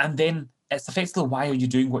 And then it's effectively, why are you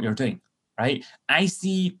doing what you're doing, right? I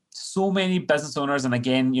see so many business owners, and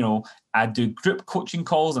again, I do group coaching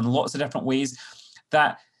calls in lots of different ways,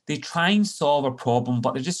 that they try and solve a problem,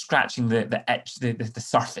 but they're just scratching the itch, the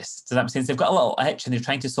surface. Does that make sense? They've got a little itch and they're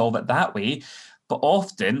trying to solve it that way. But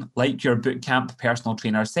often, like your bootcamp personal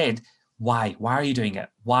trainer said, why? Why are you doing it?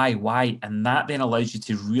 Why? And that then allows you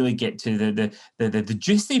to really get to the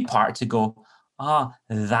juicy part, to go,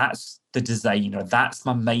 that's the design, or that's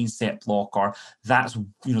my mindset block, or that's,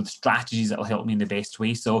 the strategies that will help me in the best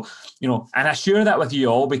way. So, and I share that with you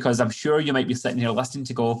all because I'm sure you might be sitting here listening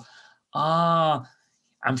to go,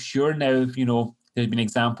 I'm sure now, there's been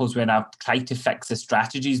examples when I've tried to fix the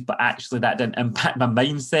strategies, but actually that didn't impact my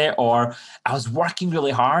mindset, or I was working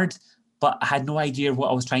really hard, but I had no idea what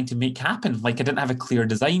I was trying to make happen. Like, I didn't have a clear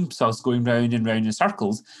design, so I was going round and round in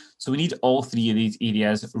circles. So we need all 3 of these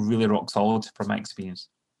areas really rock solid, from my experience.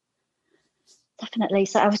 Definitely.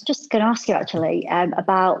 So I was just going to ask you actually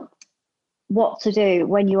about what to do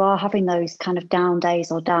when you are having those kind of down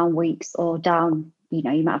days or down weeks or down, you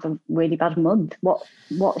might have a really bad month.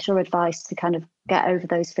 What's your advice to kind of get over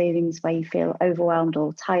those feelings where you feel overwhelmed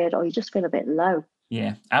or tired, or you just feel a bit low?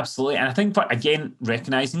 Yeah, absolutely. And I think, again,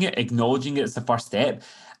 recognizing it, acknowledging it is the first step.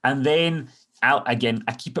 And then I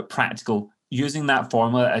keep it practical. Using that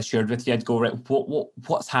formula I shared with you, I'd go, right,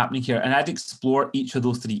 what's happening here? And I'd explore each of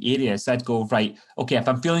those 3 areas. So I'd go, right, okay, if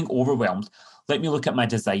I'm feeling overwhelmed, let me look at my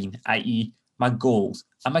design, i.e. my goals.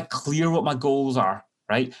 Am I clear what my goals are,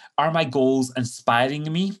 right? Are my goals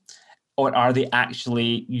inspiring me, or are they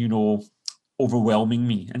actually, overwhelming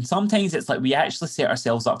me? And sometimes it's like we actually set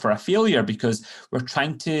ourselves up for a failure because we're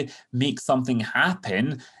trying to make something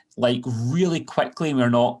happen like really quickly,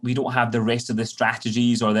 and we don't have the rest of the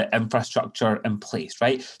strategies or the infrastructure in place,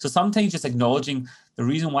 right? So sometimes just acknowledging the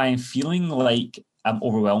reason why I'm feeling like I'm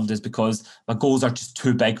overwhelmed is because my goals are just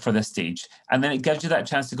too big for this stage. And then it gives you that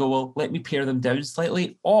chance to go, well, let me pare them down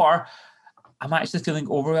slightly. Or I'm actually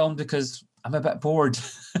feeling overwhelmed because I'm a bit bored.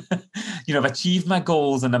 I've achieved my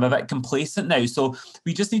goals and I'm a bit complacent now. So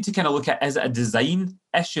we just need to kind of look at, is it a design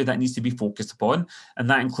issue that needs to be focused upon? And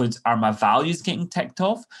that includes, are my values getting ticked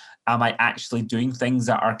off? Am I actually doing things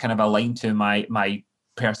that are kind of aligned to my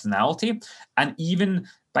personality? And even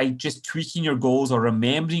by just tweaking your goals or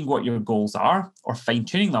remembering what your goals are or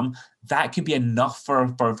fine-tuning them, that could be enough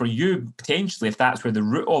for you, potentially, if that's where the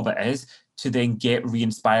root of it is, to then get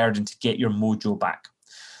re-inspired and to get your mojo back.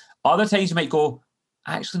 Other times you might go,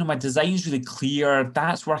 actually, no, my design's really clear,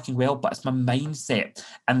 that's working well, but it's my mindset.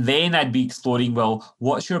 And then I'd be exploring, well,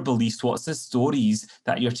 what's your beliefs? What's the stories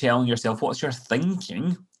that you're telling yourself? What's your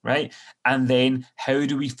thinking, right? And then how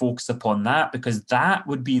do we focus upon that? Because that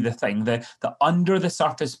would be the thing, the under the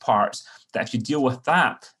surface parts, that if you deal with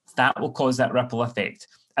that will cause that ripple effect.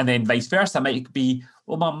 And then vice versa, might be,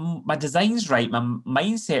 well, my design's right, my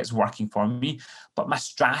mindset's working for me, but my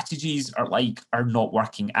strategies are not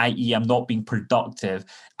working, i.e. I'm not being productive,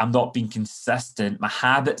 I'm not being consistent, my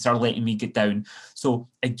habits are letting me get down. So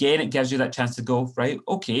again, it gives you that chance to go, right,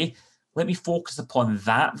 okay, let me focus upon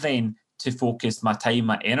that then, to focus my time,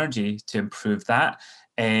 my energy to improve that.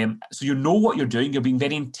 So you know what you're doing, you're being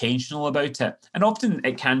very intentional about it. And often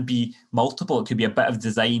it can be multiple. It could be a bit of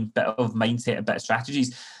design, bit of mindset, a bit of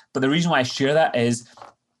strategies. But the reason why I share that is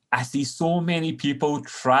I see so many people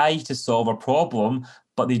try to solve a problem,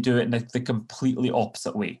 but they do it in the completely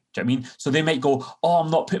opposite way. Do you know what I mean? So they might go, oh,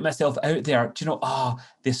 I'm not putting myself out there. Do you know,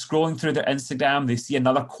 they're scrolling through their Instagram, they see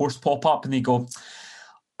another course pop up and they go,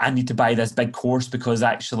 I need to buy this big course because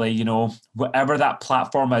actually, you know, whatever that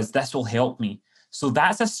platform is, this will help me. So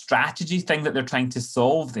that's a strategy thing that they're trying to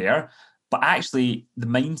solve there. But actually, the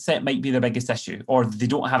mindset might be the biggest issue, or they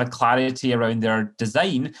don't have a clarity around their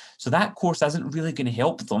design. So that course isn't really going to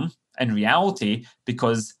help them in reality,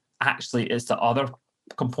 because actually it's the other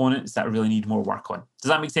components that really need more work on. Does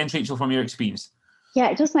that make sense, Rachel, from your experience? Yeah,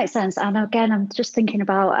 it does make sense. And again, I'm just thinking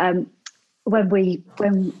about when we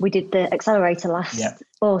did the accelerator last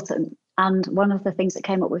autumn, and one of the things that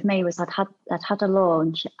came up with me was I'd had a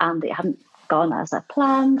launch and it hadn't gone as I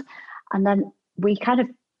planned, and then we kind of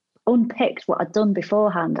unpicked what I'd done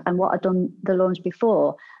beforehand and what I'd done the launch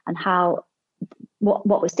before, and how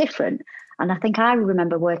what was different. And I think I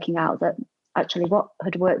remember working out that actually what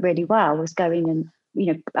had worked really well was going and, you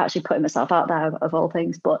know, actually putting myself out there of all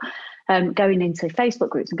things, but going into Facebook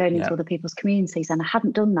groups and going into other people's communities. And I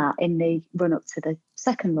hadn't done that in the run up to the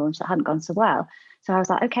second launch. That hadn't gone so well. So I was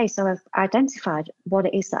like, okay, so I've identified what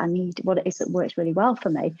it is that I need, what it is that works really well for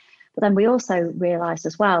me. But then we also realized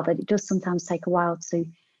as well that it does sometimes take a while to,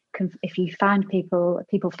 if you find people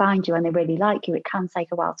find you and they really like you, it can take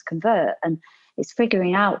a while to convert. And it's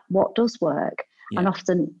figuring out what does work. And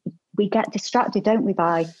often we get distracted, don't we,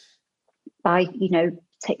 by you know,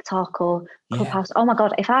 TikTok or Clubhouse. Oh my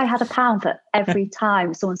God, if I had £1 for every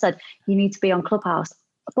time someone said you need to be on Clubhouse,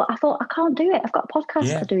 but I thought, I can't do it. I've got a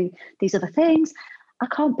podcast, I do these other things. I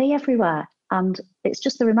can't be everywhere. And it's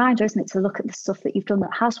just a reminder, isn't it, to look at the stuff that you've done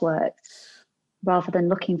that has worked, rather than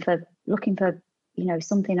looking for, you know,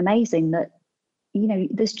 something amazing that, you know,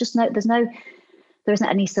 there isn't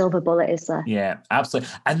any silver bullet, is there? Yeah, absolutely.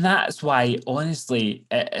 And that's why, honestly,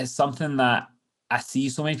 it's something that I see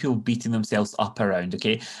so many people beating themselves up around,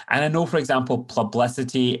 okay? And I know, for example,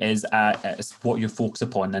 publicity is what you focus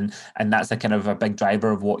upon, and that's a kind of a big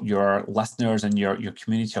driver of what your listeners and your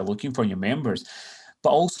community are looking for, your members. But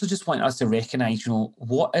also just want us to recognize, you know,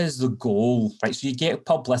 what is the goal, right? So you get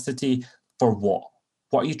publicity for what?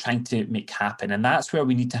 What are you trying to make happen? And that's where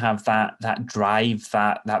we need to have that drive,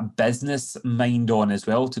 that business mind on as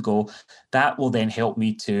well, to go, that will then help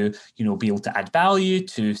me to, you know, be able to add value,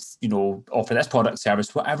 to, you know, offer this product,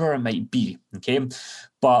 service, whatever it might be, okay?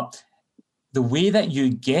 But the way that you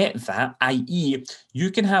get that, i.e.,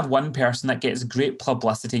 you can have one person that gets great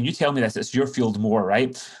publicity, and you tell me this, it's your field more,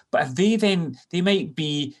 right? But if they might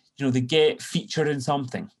be, you know, they get featured in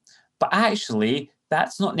something, but actually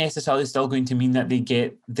that's not necessarily still going to mean that they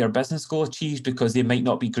get their business goal achieved, because they might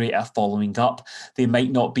not be great at following up. They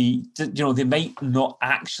might not be, you know, they might not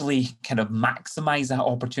actually kind of maximize that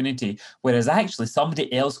opportunity. Whereas actually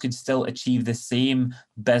somebody else could still achieve the same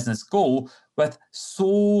business goal with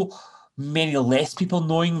so many less people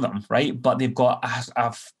knowing them, right? But they've got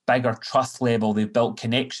a bigger trust level. They've built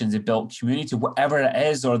connections, they've built community, whatever it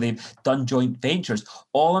is, or they've done joint ventures.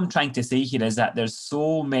 All I'm trying to say here is that there's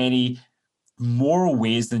so many more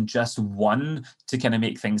ways than just one to kind of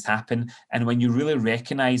make things happen. And when you really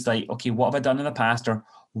recognize, like, okay, what have I done in the past, or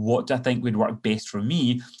what do I think would work best for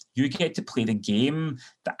me, you get to play the game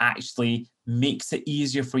that actually makes it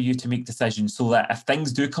easier for you to make decisions, so that if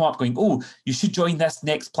things do come up going, oh, you should join this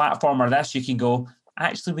next platform or this, you can go,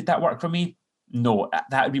 actually, would that work for me? No,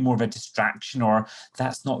 that would be more of a distraction, or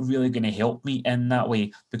that's not really going to help me in that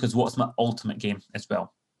way, because what's my ultimate game as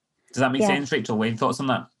well? Does that make sense, Rachel? Any thoughts on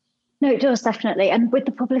that? No, it does, definitely. And with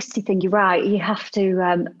the publicity thing, you're right. You have to,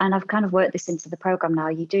 and I've kind of worked this into the program now,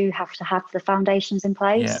 you do have to have the foundations in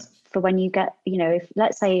place for when you get, you know, if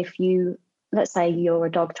let's say you're a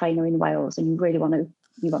dog trainer in Wales and you really want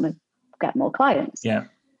to get more clients. Yeah.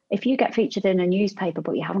 If you get featured in a newspaper,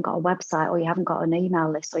 but you haven't got a website, or you haven't got an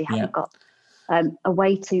email list, or you haven't got a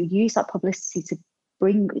way to use that publicity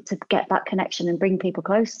to get that connection and bring people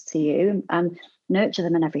closer to you and nurture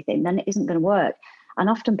them and everything, then it isn't going to work. And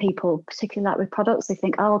often people, particularly like with products, they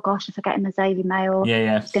think, oh gosh, if I get in the Daily Mail,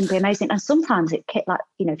 it's going to be amazing. And sometimes like,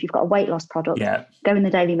 you know, if you've got a weight loss product, go in the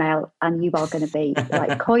Daily Mail and you are going to be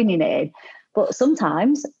like coining it in. But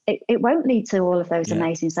sometimes it won't lead to all of those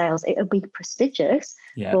amazing sales. It'll be prestigious,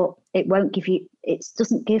 but it won't give you, it's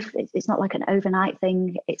not like an overnight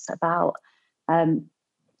thing. It's about, you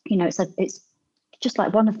know, it's just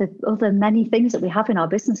like one of the other many things that we have in our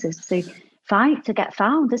businesses to get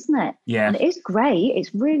found, isn't it? Yeah. And it is great.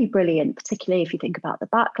 It's really brilliant, particularly if you think about the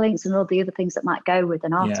backlinks and all the other things that might go with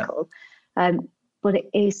an article. But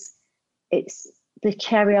it's the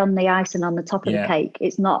cherry on the icing on the top of the cake.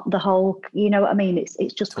 It's not the whole, you know what I mean?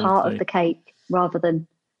 It's just part of the cake rather than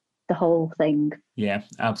the whole thing. Yeah,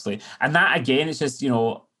 absolutely. And that, again, it's just,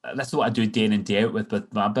 this is what I do day in and day out with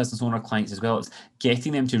my business owner clients as well. It's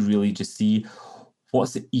getting them to really just see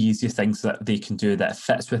what's the easiest things that they can do that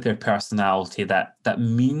fits with their personality, that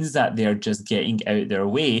means that they're just getting out their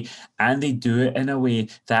way, and they do it in a way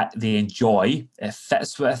that they enjoy. It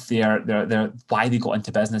fits with their why they got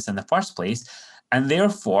into business in the first place. And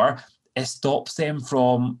therefore, it stops them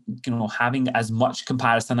from, having as much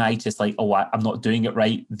comparisonitis, like, oh, I'm not doing it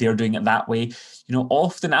right, they're doing it that way.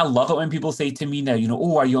 Often I love it when people say to me now,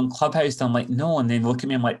 oh, are you on Clubhouse? And I'm like, no. And then look at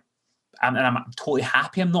me, I'm like, I'm totally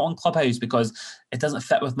happy I'm not on Clubhouse because it doesn't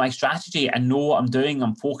fit with my strategy. I know what I'm doing.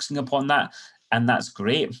 I'm focusing upon that. And that's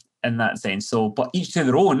great in that sense. So, but each to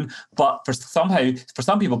their own. But for some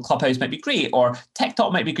people, Clubhouse might be great, or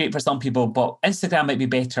TikTok might be great for some people, but Instagram might be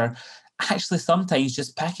better. Actually, sometimes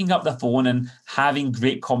just picking up the phone and having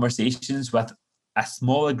great conversations with a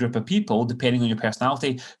smaller group of people, depending on your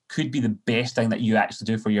personality, could be the best thing that you actually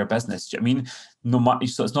do for your business. Do you know what I mean? No matter,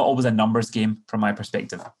 so it's not always a numbers game from my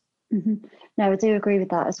perspective. Mm-hmm. No, I do agree with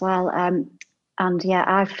that as well. And yeah,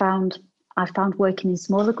 I found working in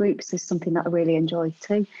smaller groups is something that I really enjoy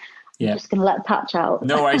too. I'm just going to let Patch out.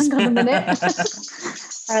 No worries. Hang on a minute.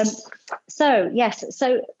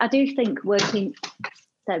 So I do think working.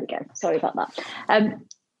 There we go. Sorry about that.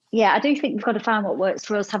 Yeah, I do think we've got to find what works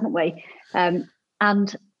for us, haven't we? And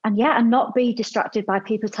not be distracted by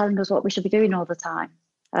people telling us what we should be doing all the time.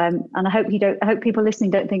 And I hope people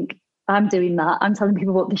listening don't think I'm doing that. I'm telling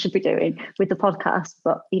people what they should be doing with the podcast.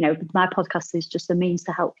 But, my podcast is just a means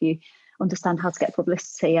to help you understand how to get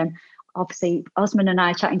publicity. And obviously, Osman and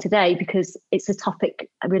I are chatting today because it's a topic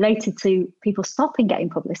related to people stopping getting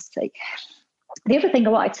publicity. The other thing I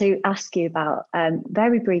wanted to ask you about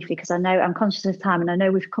very briefly, because I know I'm conscious of time and I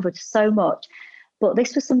know we've covered so much, but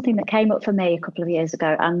this was something that came up for me a couple of years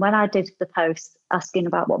ago. And when I did the post asking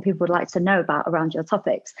about what people would like to know about around your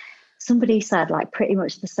topics, somebody said like pretty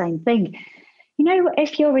much the same thing.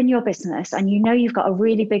 If you're in your business and you've got a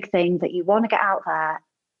really big thing that you want to get out there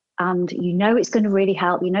and it's going to really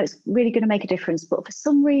help, it's really going to make a difference, but for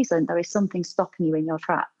some reason there is something stopping you in your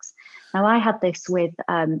tracks. Now, I had this with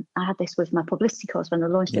my publicity course when I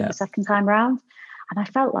launched it the second time round, and I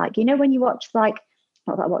felt like, when you watch, like,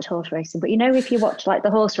 not that I watch horse racing, but if you watch like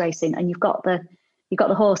the horse racing and you've got the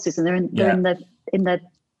horses and they're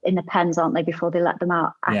in the pens, aren't they, before they let them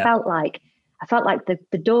out? I felt like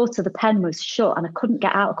the door to the pen was shut and I couldn't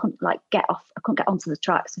get out. I couldn't get off. I couldn't get onto the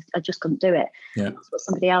tracks. I just couldn't do it. Yeah. That's what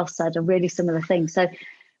somebody else said, a really similar thing. So,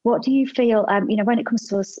 what do you feel? When it comes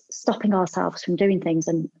to us stopping ourselves from doing things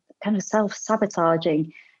and kind of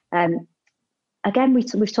self-sabotaging, again,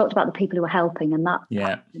 we've talked about the people who are helping, and that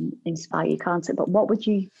can inspire you, can't it? But what would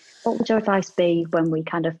your advice be when we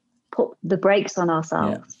kind of put the brakes on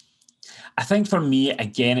ourselves? Yeah. I think for me,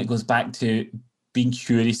 again, it goes back to being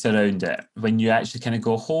curious around it. When you actually kind of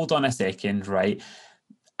go, hold on a second, right?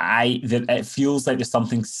 It feels like there's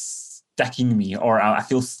something sticking me, or I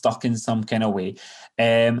feel stuck in some kind of way.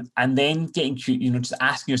 And then getting, just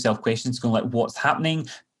asking yourself questions, going like, what's happening?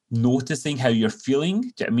 Noticing how you're feeling. Do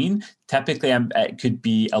you know what I mean? Typically, it could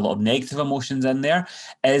be a lot of negative emotions in there.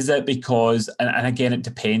 Is it because, and again, it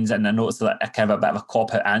depends, and I know it's a kind of a bit of a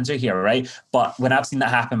cop-out answer here, right? But when I've seen that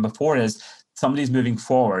happen before is somebody's moving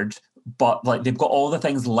forward, but like they've got all the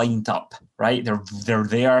things lined up, right? They're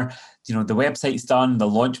there, the website's done, the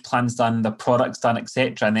launch plan's done, the product's done,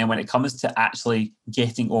 etc. And then when it comes to actually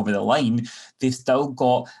getting over the line, they've still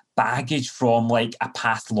got baggage from like a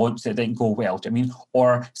past launch that didn't go well. Do you know what I mean?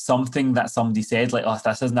 Or something that somebody said like, oh,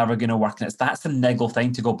 this is never going to work. And that's the niggle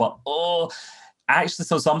thing to go, but actually,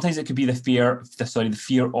 so sometimes it could be the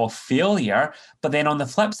fear of failure. But then on the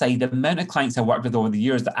flip side, the amount of clients I worked with over the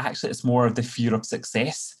years, that actually it's more of the fear of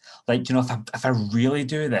success. Like, if I really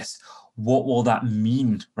do this, what will that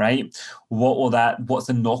mean, right? What's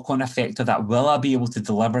the knock-on effect of that? Will I be able to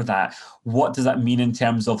deliver that? What does that mean in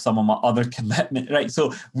terms of some of my other commitment, right?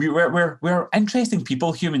 So we're interesting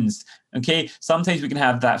people, humans, okay? Sometimes we can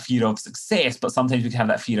have that fear of success, but sometimes we can have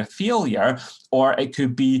that fear of failure, or it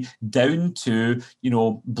could be down to,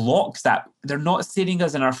 blocks that they're not staring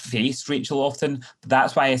us in our face, Rachel, often.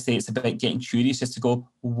 That's why I say it's about getting curious, just to go,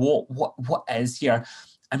 what is here?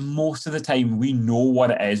 And most of the time we know what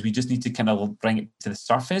it is. We just need to kind of bring it to the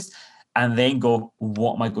surface and then go,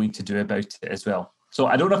 what am I going to do about it as well? So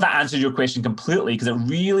I don't know if that answers your question completely, because it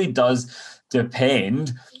really does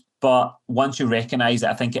depend. But once you recognize it,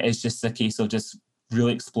 I think it is just a case of just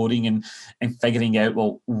really exploring and figuring out,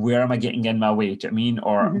 well, where am I getting in my way? Do you know what I mean?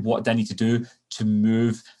 Or what do I need to do to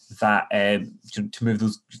move that, to move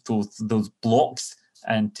those blocks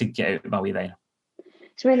and to get out of my way then?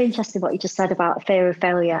 It's really interesting what you just said about fear of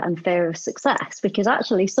failure and fear of success, because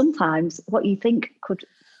actually sometimes what you think could,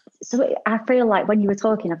 so I feel like when you were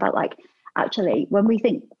talking about like, actually when we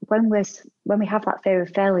have that fear of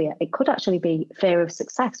failure, it could actually be fear of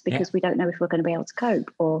success, because we don't know if we're going to be able to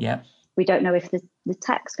cope, or we don't know if the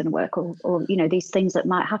tech's going to work, or these things that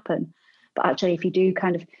might happen. But actually, if you do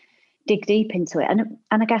kind of dig deep into it, and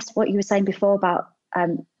I guess what you were saying before about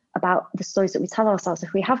the stories that we tell ourselves,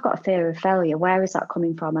 if we have got a fear of failure, where is that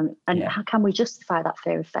coming from, and how can we justify that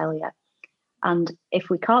fear of failure? And if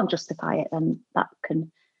we can't justify it, then that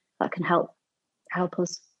can help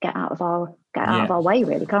us get out of our way,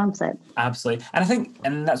 really, can't it? Absolutely. And I think,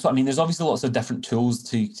 and that's what I mean, there's obviously lots of different tools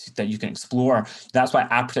that you can explore. That's why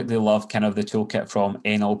I particularly love kind of the toolkit from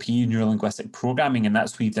NLP, Neuro-Linguistic Programming, and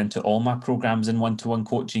that's weaved into all my programs in one-to-one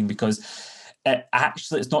coaching, because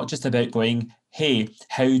it's not just about going, hey,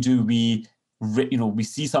 how do we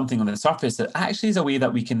see something on the surface. It actually is a way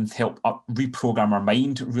that we can help reprogram our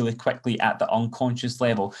mind really quickly at the unconscious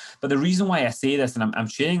level. But the reason why I say this, and I'm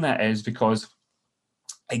sharing that, is because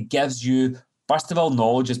it gives you, first of all,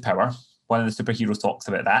 knowledge is power. One of the superheroes talks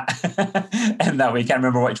about that in that way. Can't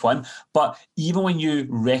remember which one. But even when you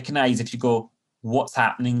recognize, if you go, what's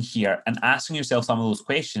happening here, and asking yourself some of those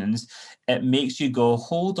questions, it makes you go,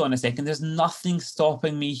 hold on a second, there's nothing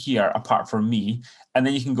stopping me here apart from me. And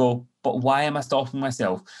then you can go, but why am I stopping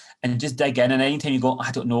myself? And just dig in. And anytime you go, I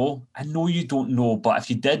don't know, I know you don't know, but if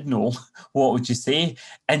you did know, what would you say?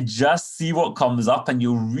 And just see what comes up. And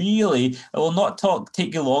you'll really, it will not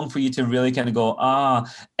take you long for you to really kind of go,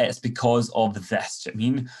 it's because of this. I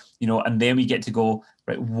mean, and then we get to go,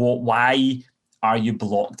 right, why are you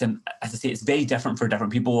blocked? And as I say, it's very different for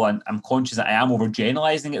different people. And I'm conscious that I am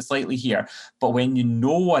overgeneralizing it slightly here. But when you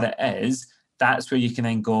know what it is, that's where you can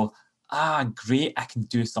then go, great, I can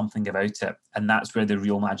do something about it. And that's where the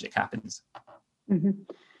real magic happens. Mm-hmm.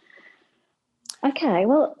 Okay,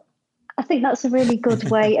 well, I think that's a really good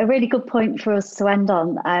way, a really good point for us to end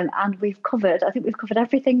on. And we've covered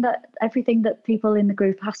everything that people in the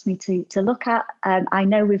group asked me to look at. I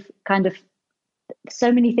know we've kind of,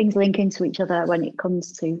 so many things link into each other when it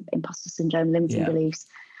comes to imposter syndrome, limiting beliefs.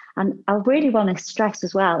 And I really want to stress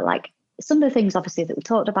as well, like, some of the things obviously that we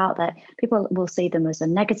talked about, that people will see them as a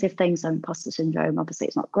negative thing. So imposter syndrome, obviously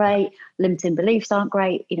it's not great. Limiting beliefs aren't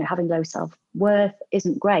great. Having low self-worth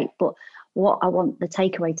isn't great. But what I want the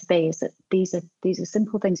takeaway to be is that these are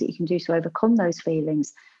simple things that you can do to overcome those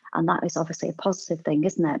feelings. And that is obviously a positive thing,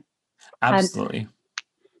 isn't it? Absolutely.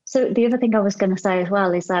 So the other thing I was going to say as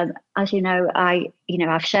well is, as you know,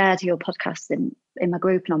 I've shared your podcast in my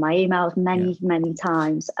group and on my emails many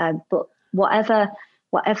times. But whatever,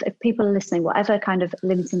 if people are listening, whatever kind of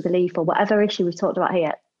limiting belief or whatever issue we've talked about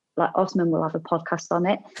here, like Osman will have a podcast on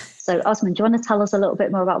it. So Osman, do you want to tell us a little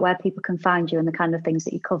bit more about where people can find you and the kind of things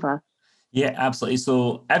that you cover? Yeah, absolutely.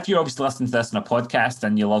 So if you're obviously listening to this on a podcast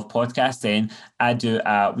and you love podcasts, then I do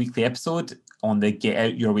a weekly episode on the Get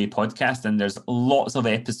Out Your Way podcast. And there's lots of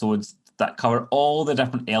episodes that cover all the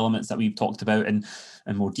different elements that we've talked about in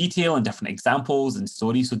more detail and different examples and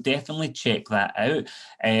stories. So definitely check that out.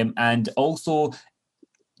 And also,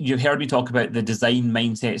 you've heard me talk about the design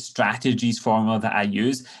mindset strategies formula that I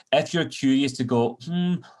use. If you're curious to go,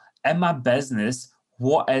 in my business,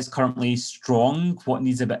 what is currently strong, what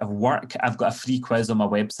needs a bit of work, I've got a free quiz on my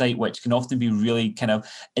website, which can often be really kind of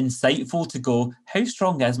insightful to go, how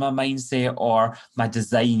strong is my mindset or my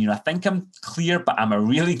design? I think I'm clear, but am I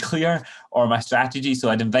really clear, or my strategy? So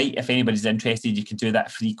I'd invite, if anybody's interested, you can do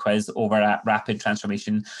that free quiz over at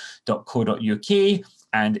rapidtransformation.co.uk.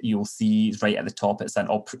 And you'll see right at the top, it's an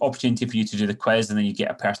opportunity for you to do the quiz, and then you get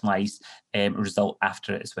a personalised result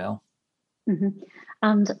after it as well. Mm-hmm.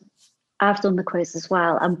 And I've done the quiz as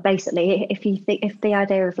well. And basically, if the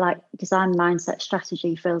idea of like design mindset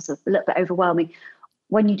strategy feels a little bit overwhelming,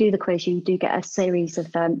 when you do the quiz, you do get a series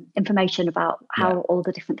of information about how all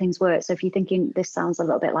the different things work. So if you're thinking this sounds a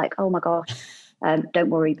little bit like, oh my gosh, don't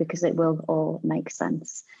worry, because it will all make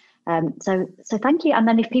sense. So thank you. And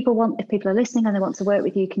then if people are listening and they want to work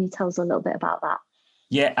with you, can you tell us a little bit about that?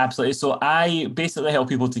 Yeah, absolutely. So I basically help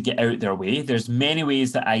people to get out their way. There's many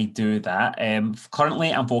ways that I do that.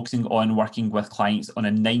 Currently, I'm focusing on working with clients on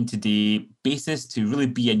a 90-day basis to really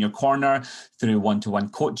be in your corner through one-to-one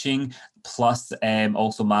coaching, plus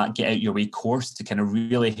also my Get Out Your Way course to kind of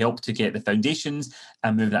really help to get the foundations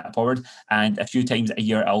and move that forward. And a few times a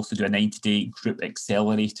year, I also do a 90-day group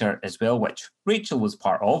accelerator as well, which Rachel was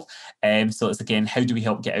part of. So it's, again, how do we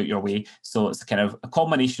help get out your way? So it's kind of a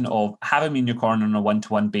combination of having me in your corner on a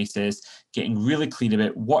one-to-one basis, getting really clear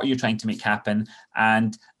about what you're trying to make happen.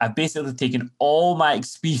 And I've basically taken all my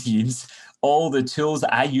experience all the tools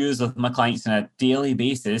that I use with my clients on a daily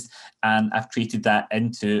basis, and I've created that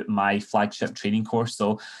into my flagship training course.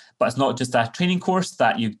 But it's not just a training course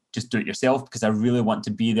that you just do it yourself, because I really want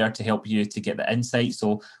to be there to help you to get the insight.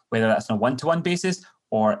 So whether that's on a one-to-one basis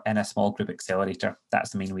or in a small group accelerator,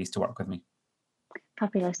 that's the main ways to work with me.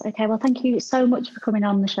 Fabulous. Okay, well, thank you so much for coming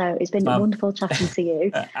on the show. It's been wonderful chatting to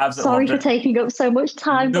you. Absolutely. Sorry for taking up so much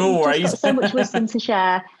time. No worries. You've just got so much wisdom to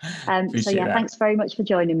share. Thanks very much for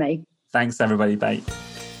joining me. Thanks, everybody. Bye.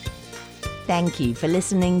 Thank you for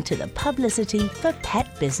listening to the Publicity for Pet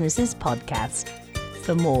Businesses podcast.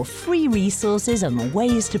 For more free resources on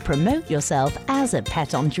ways to promote yourself as a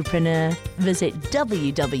pet entrepreneur, visit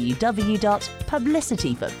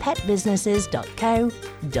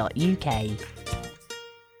www.publicityforpetbusinesses.co.uk.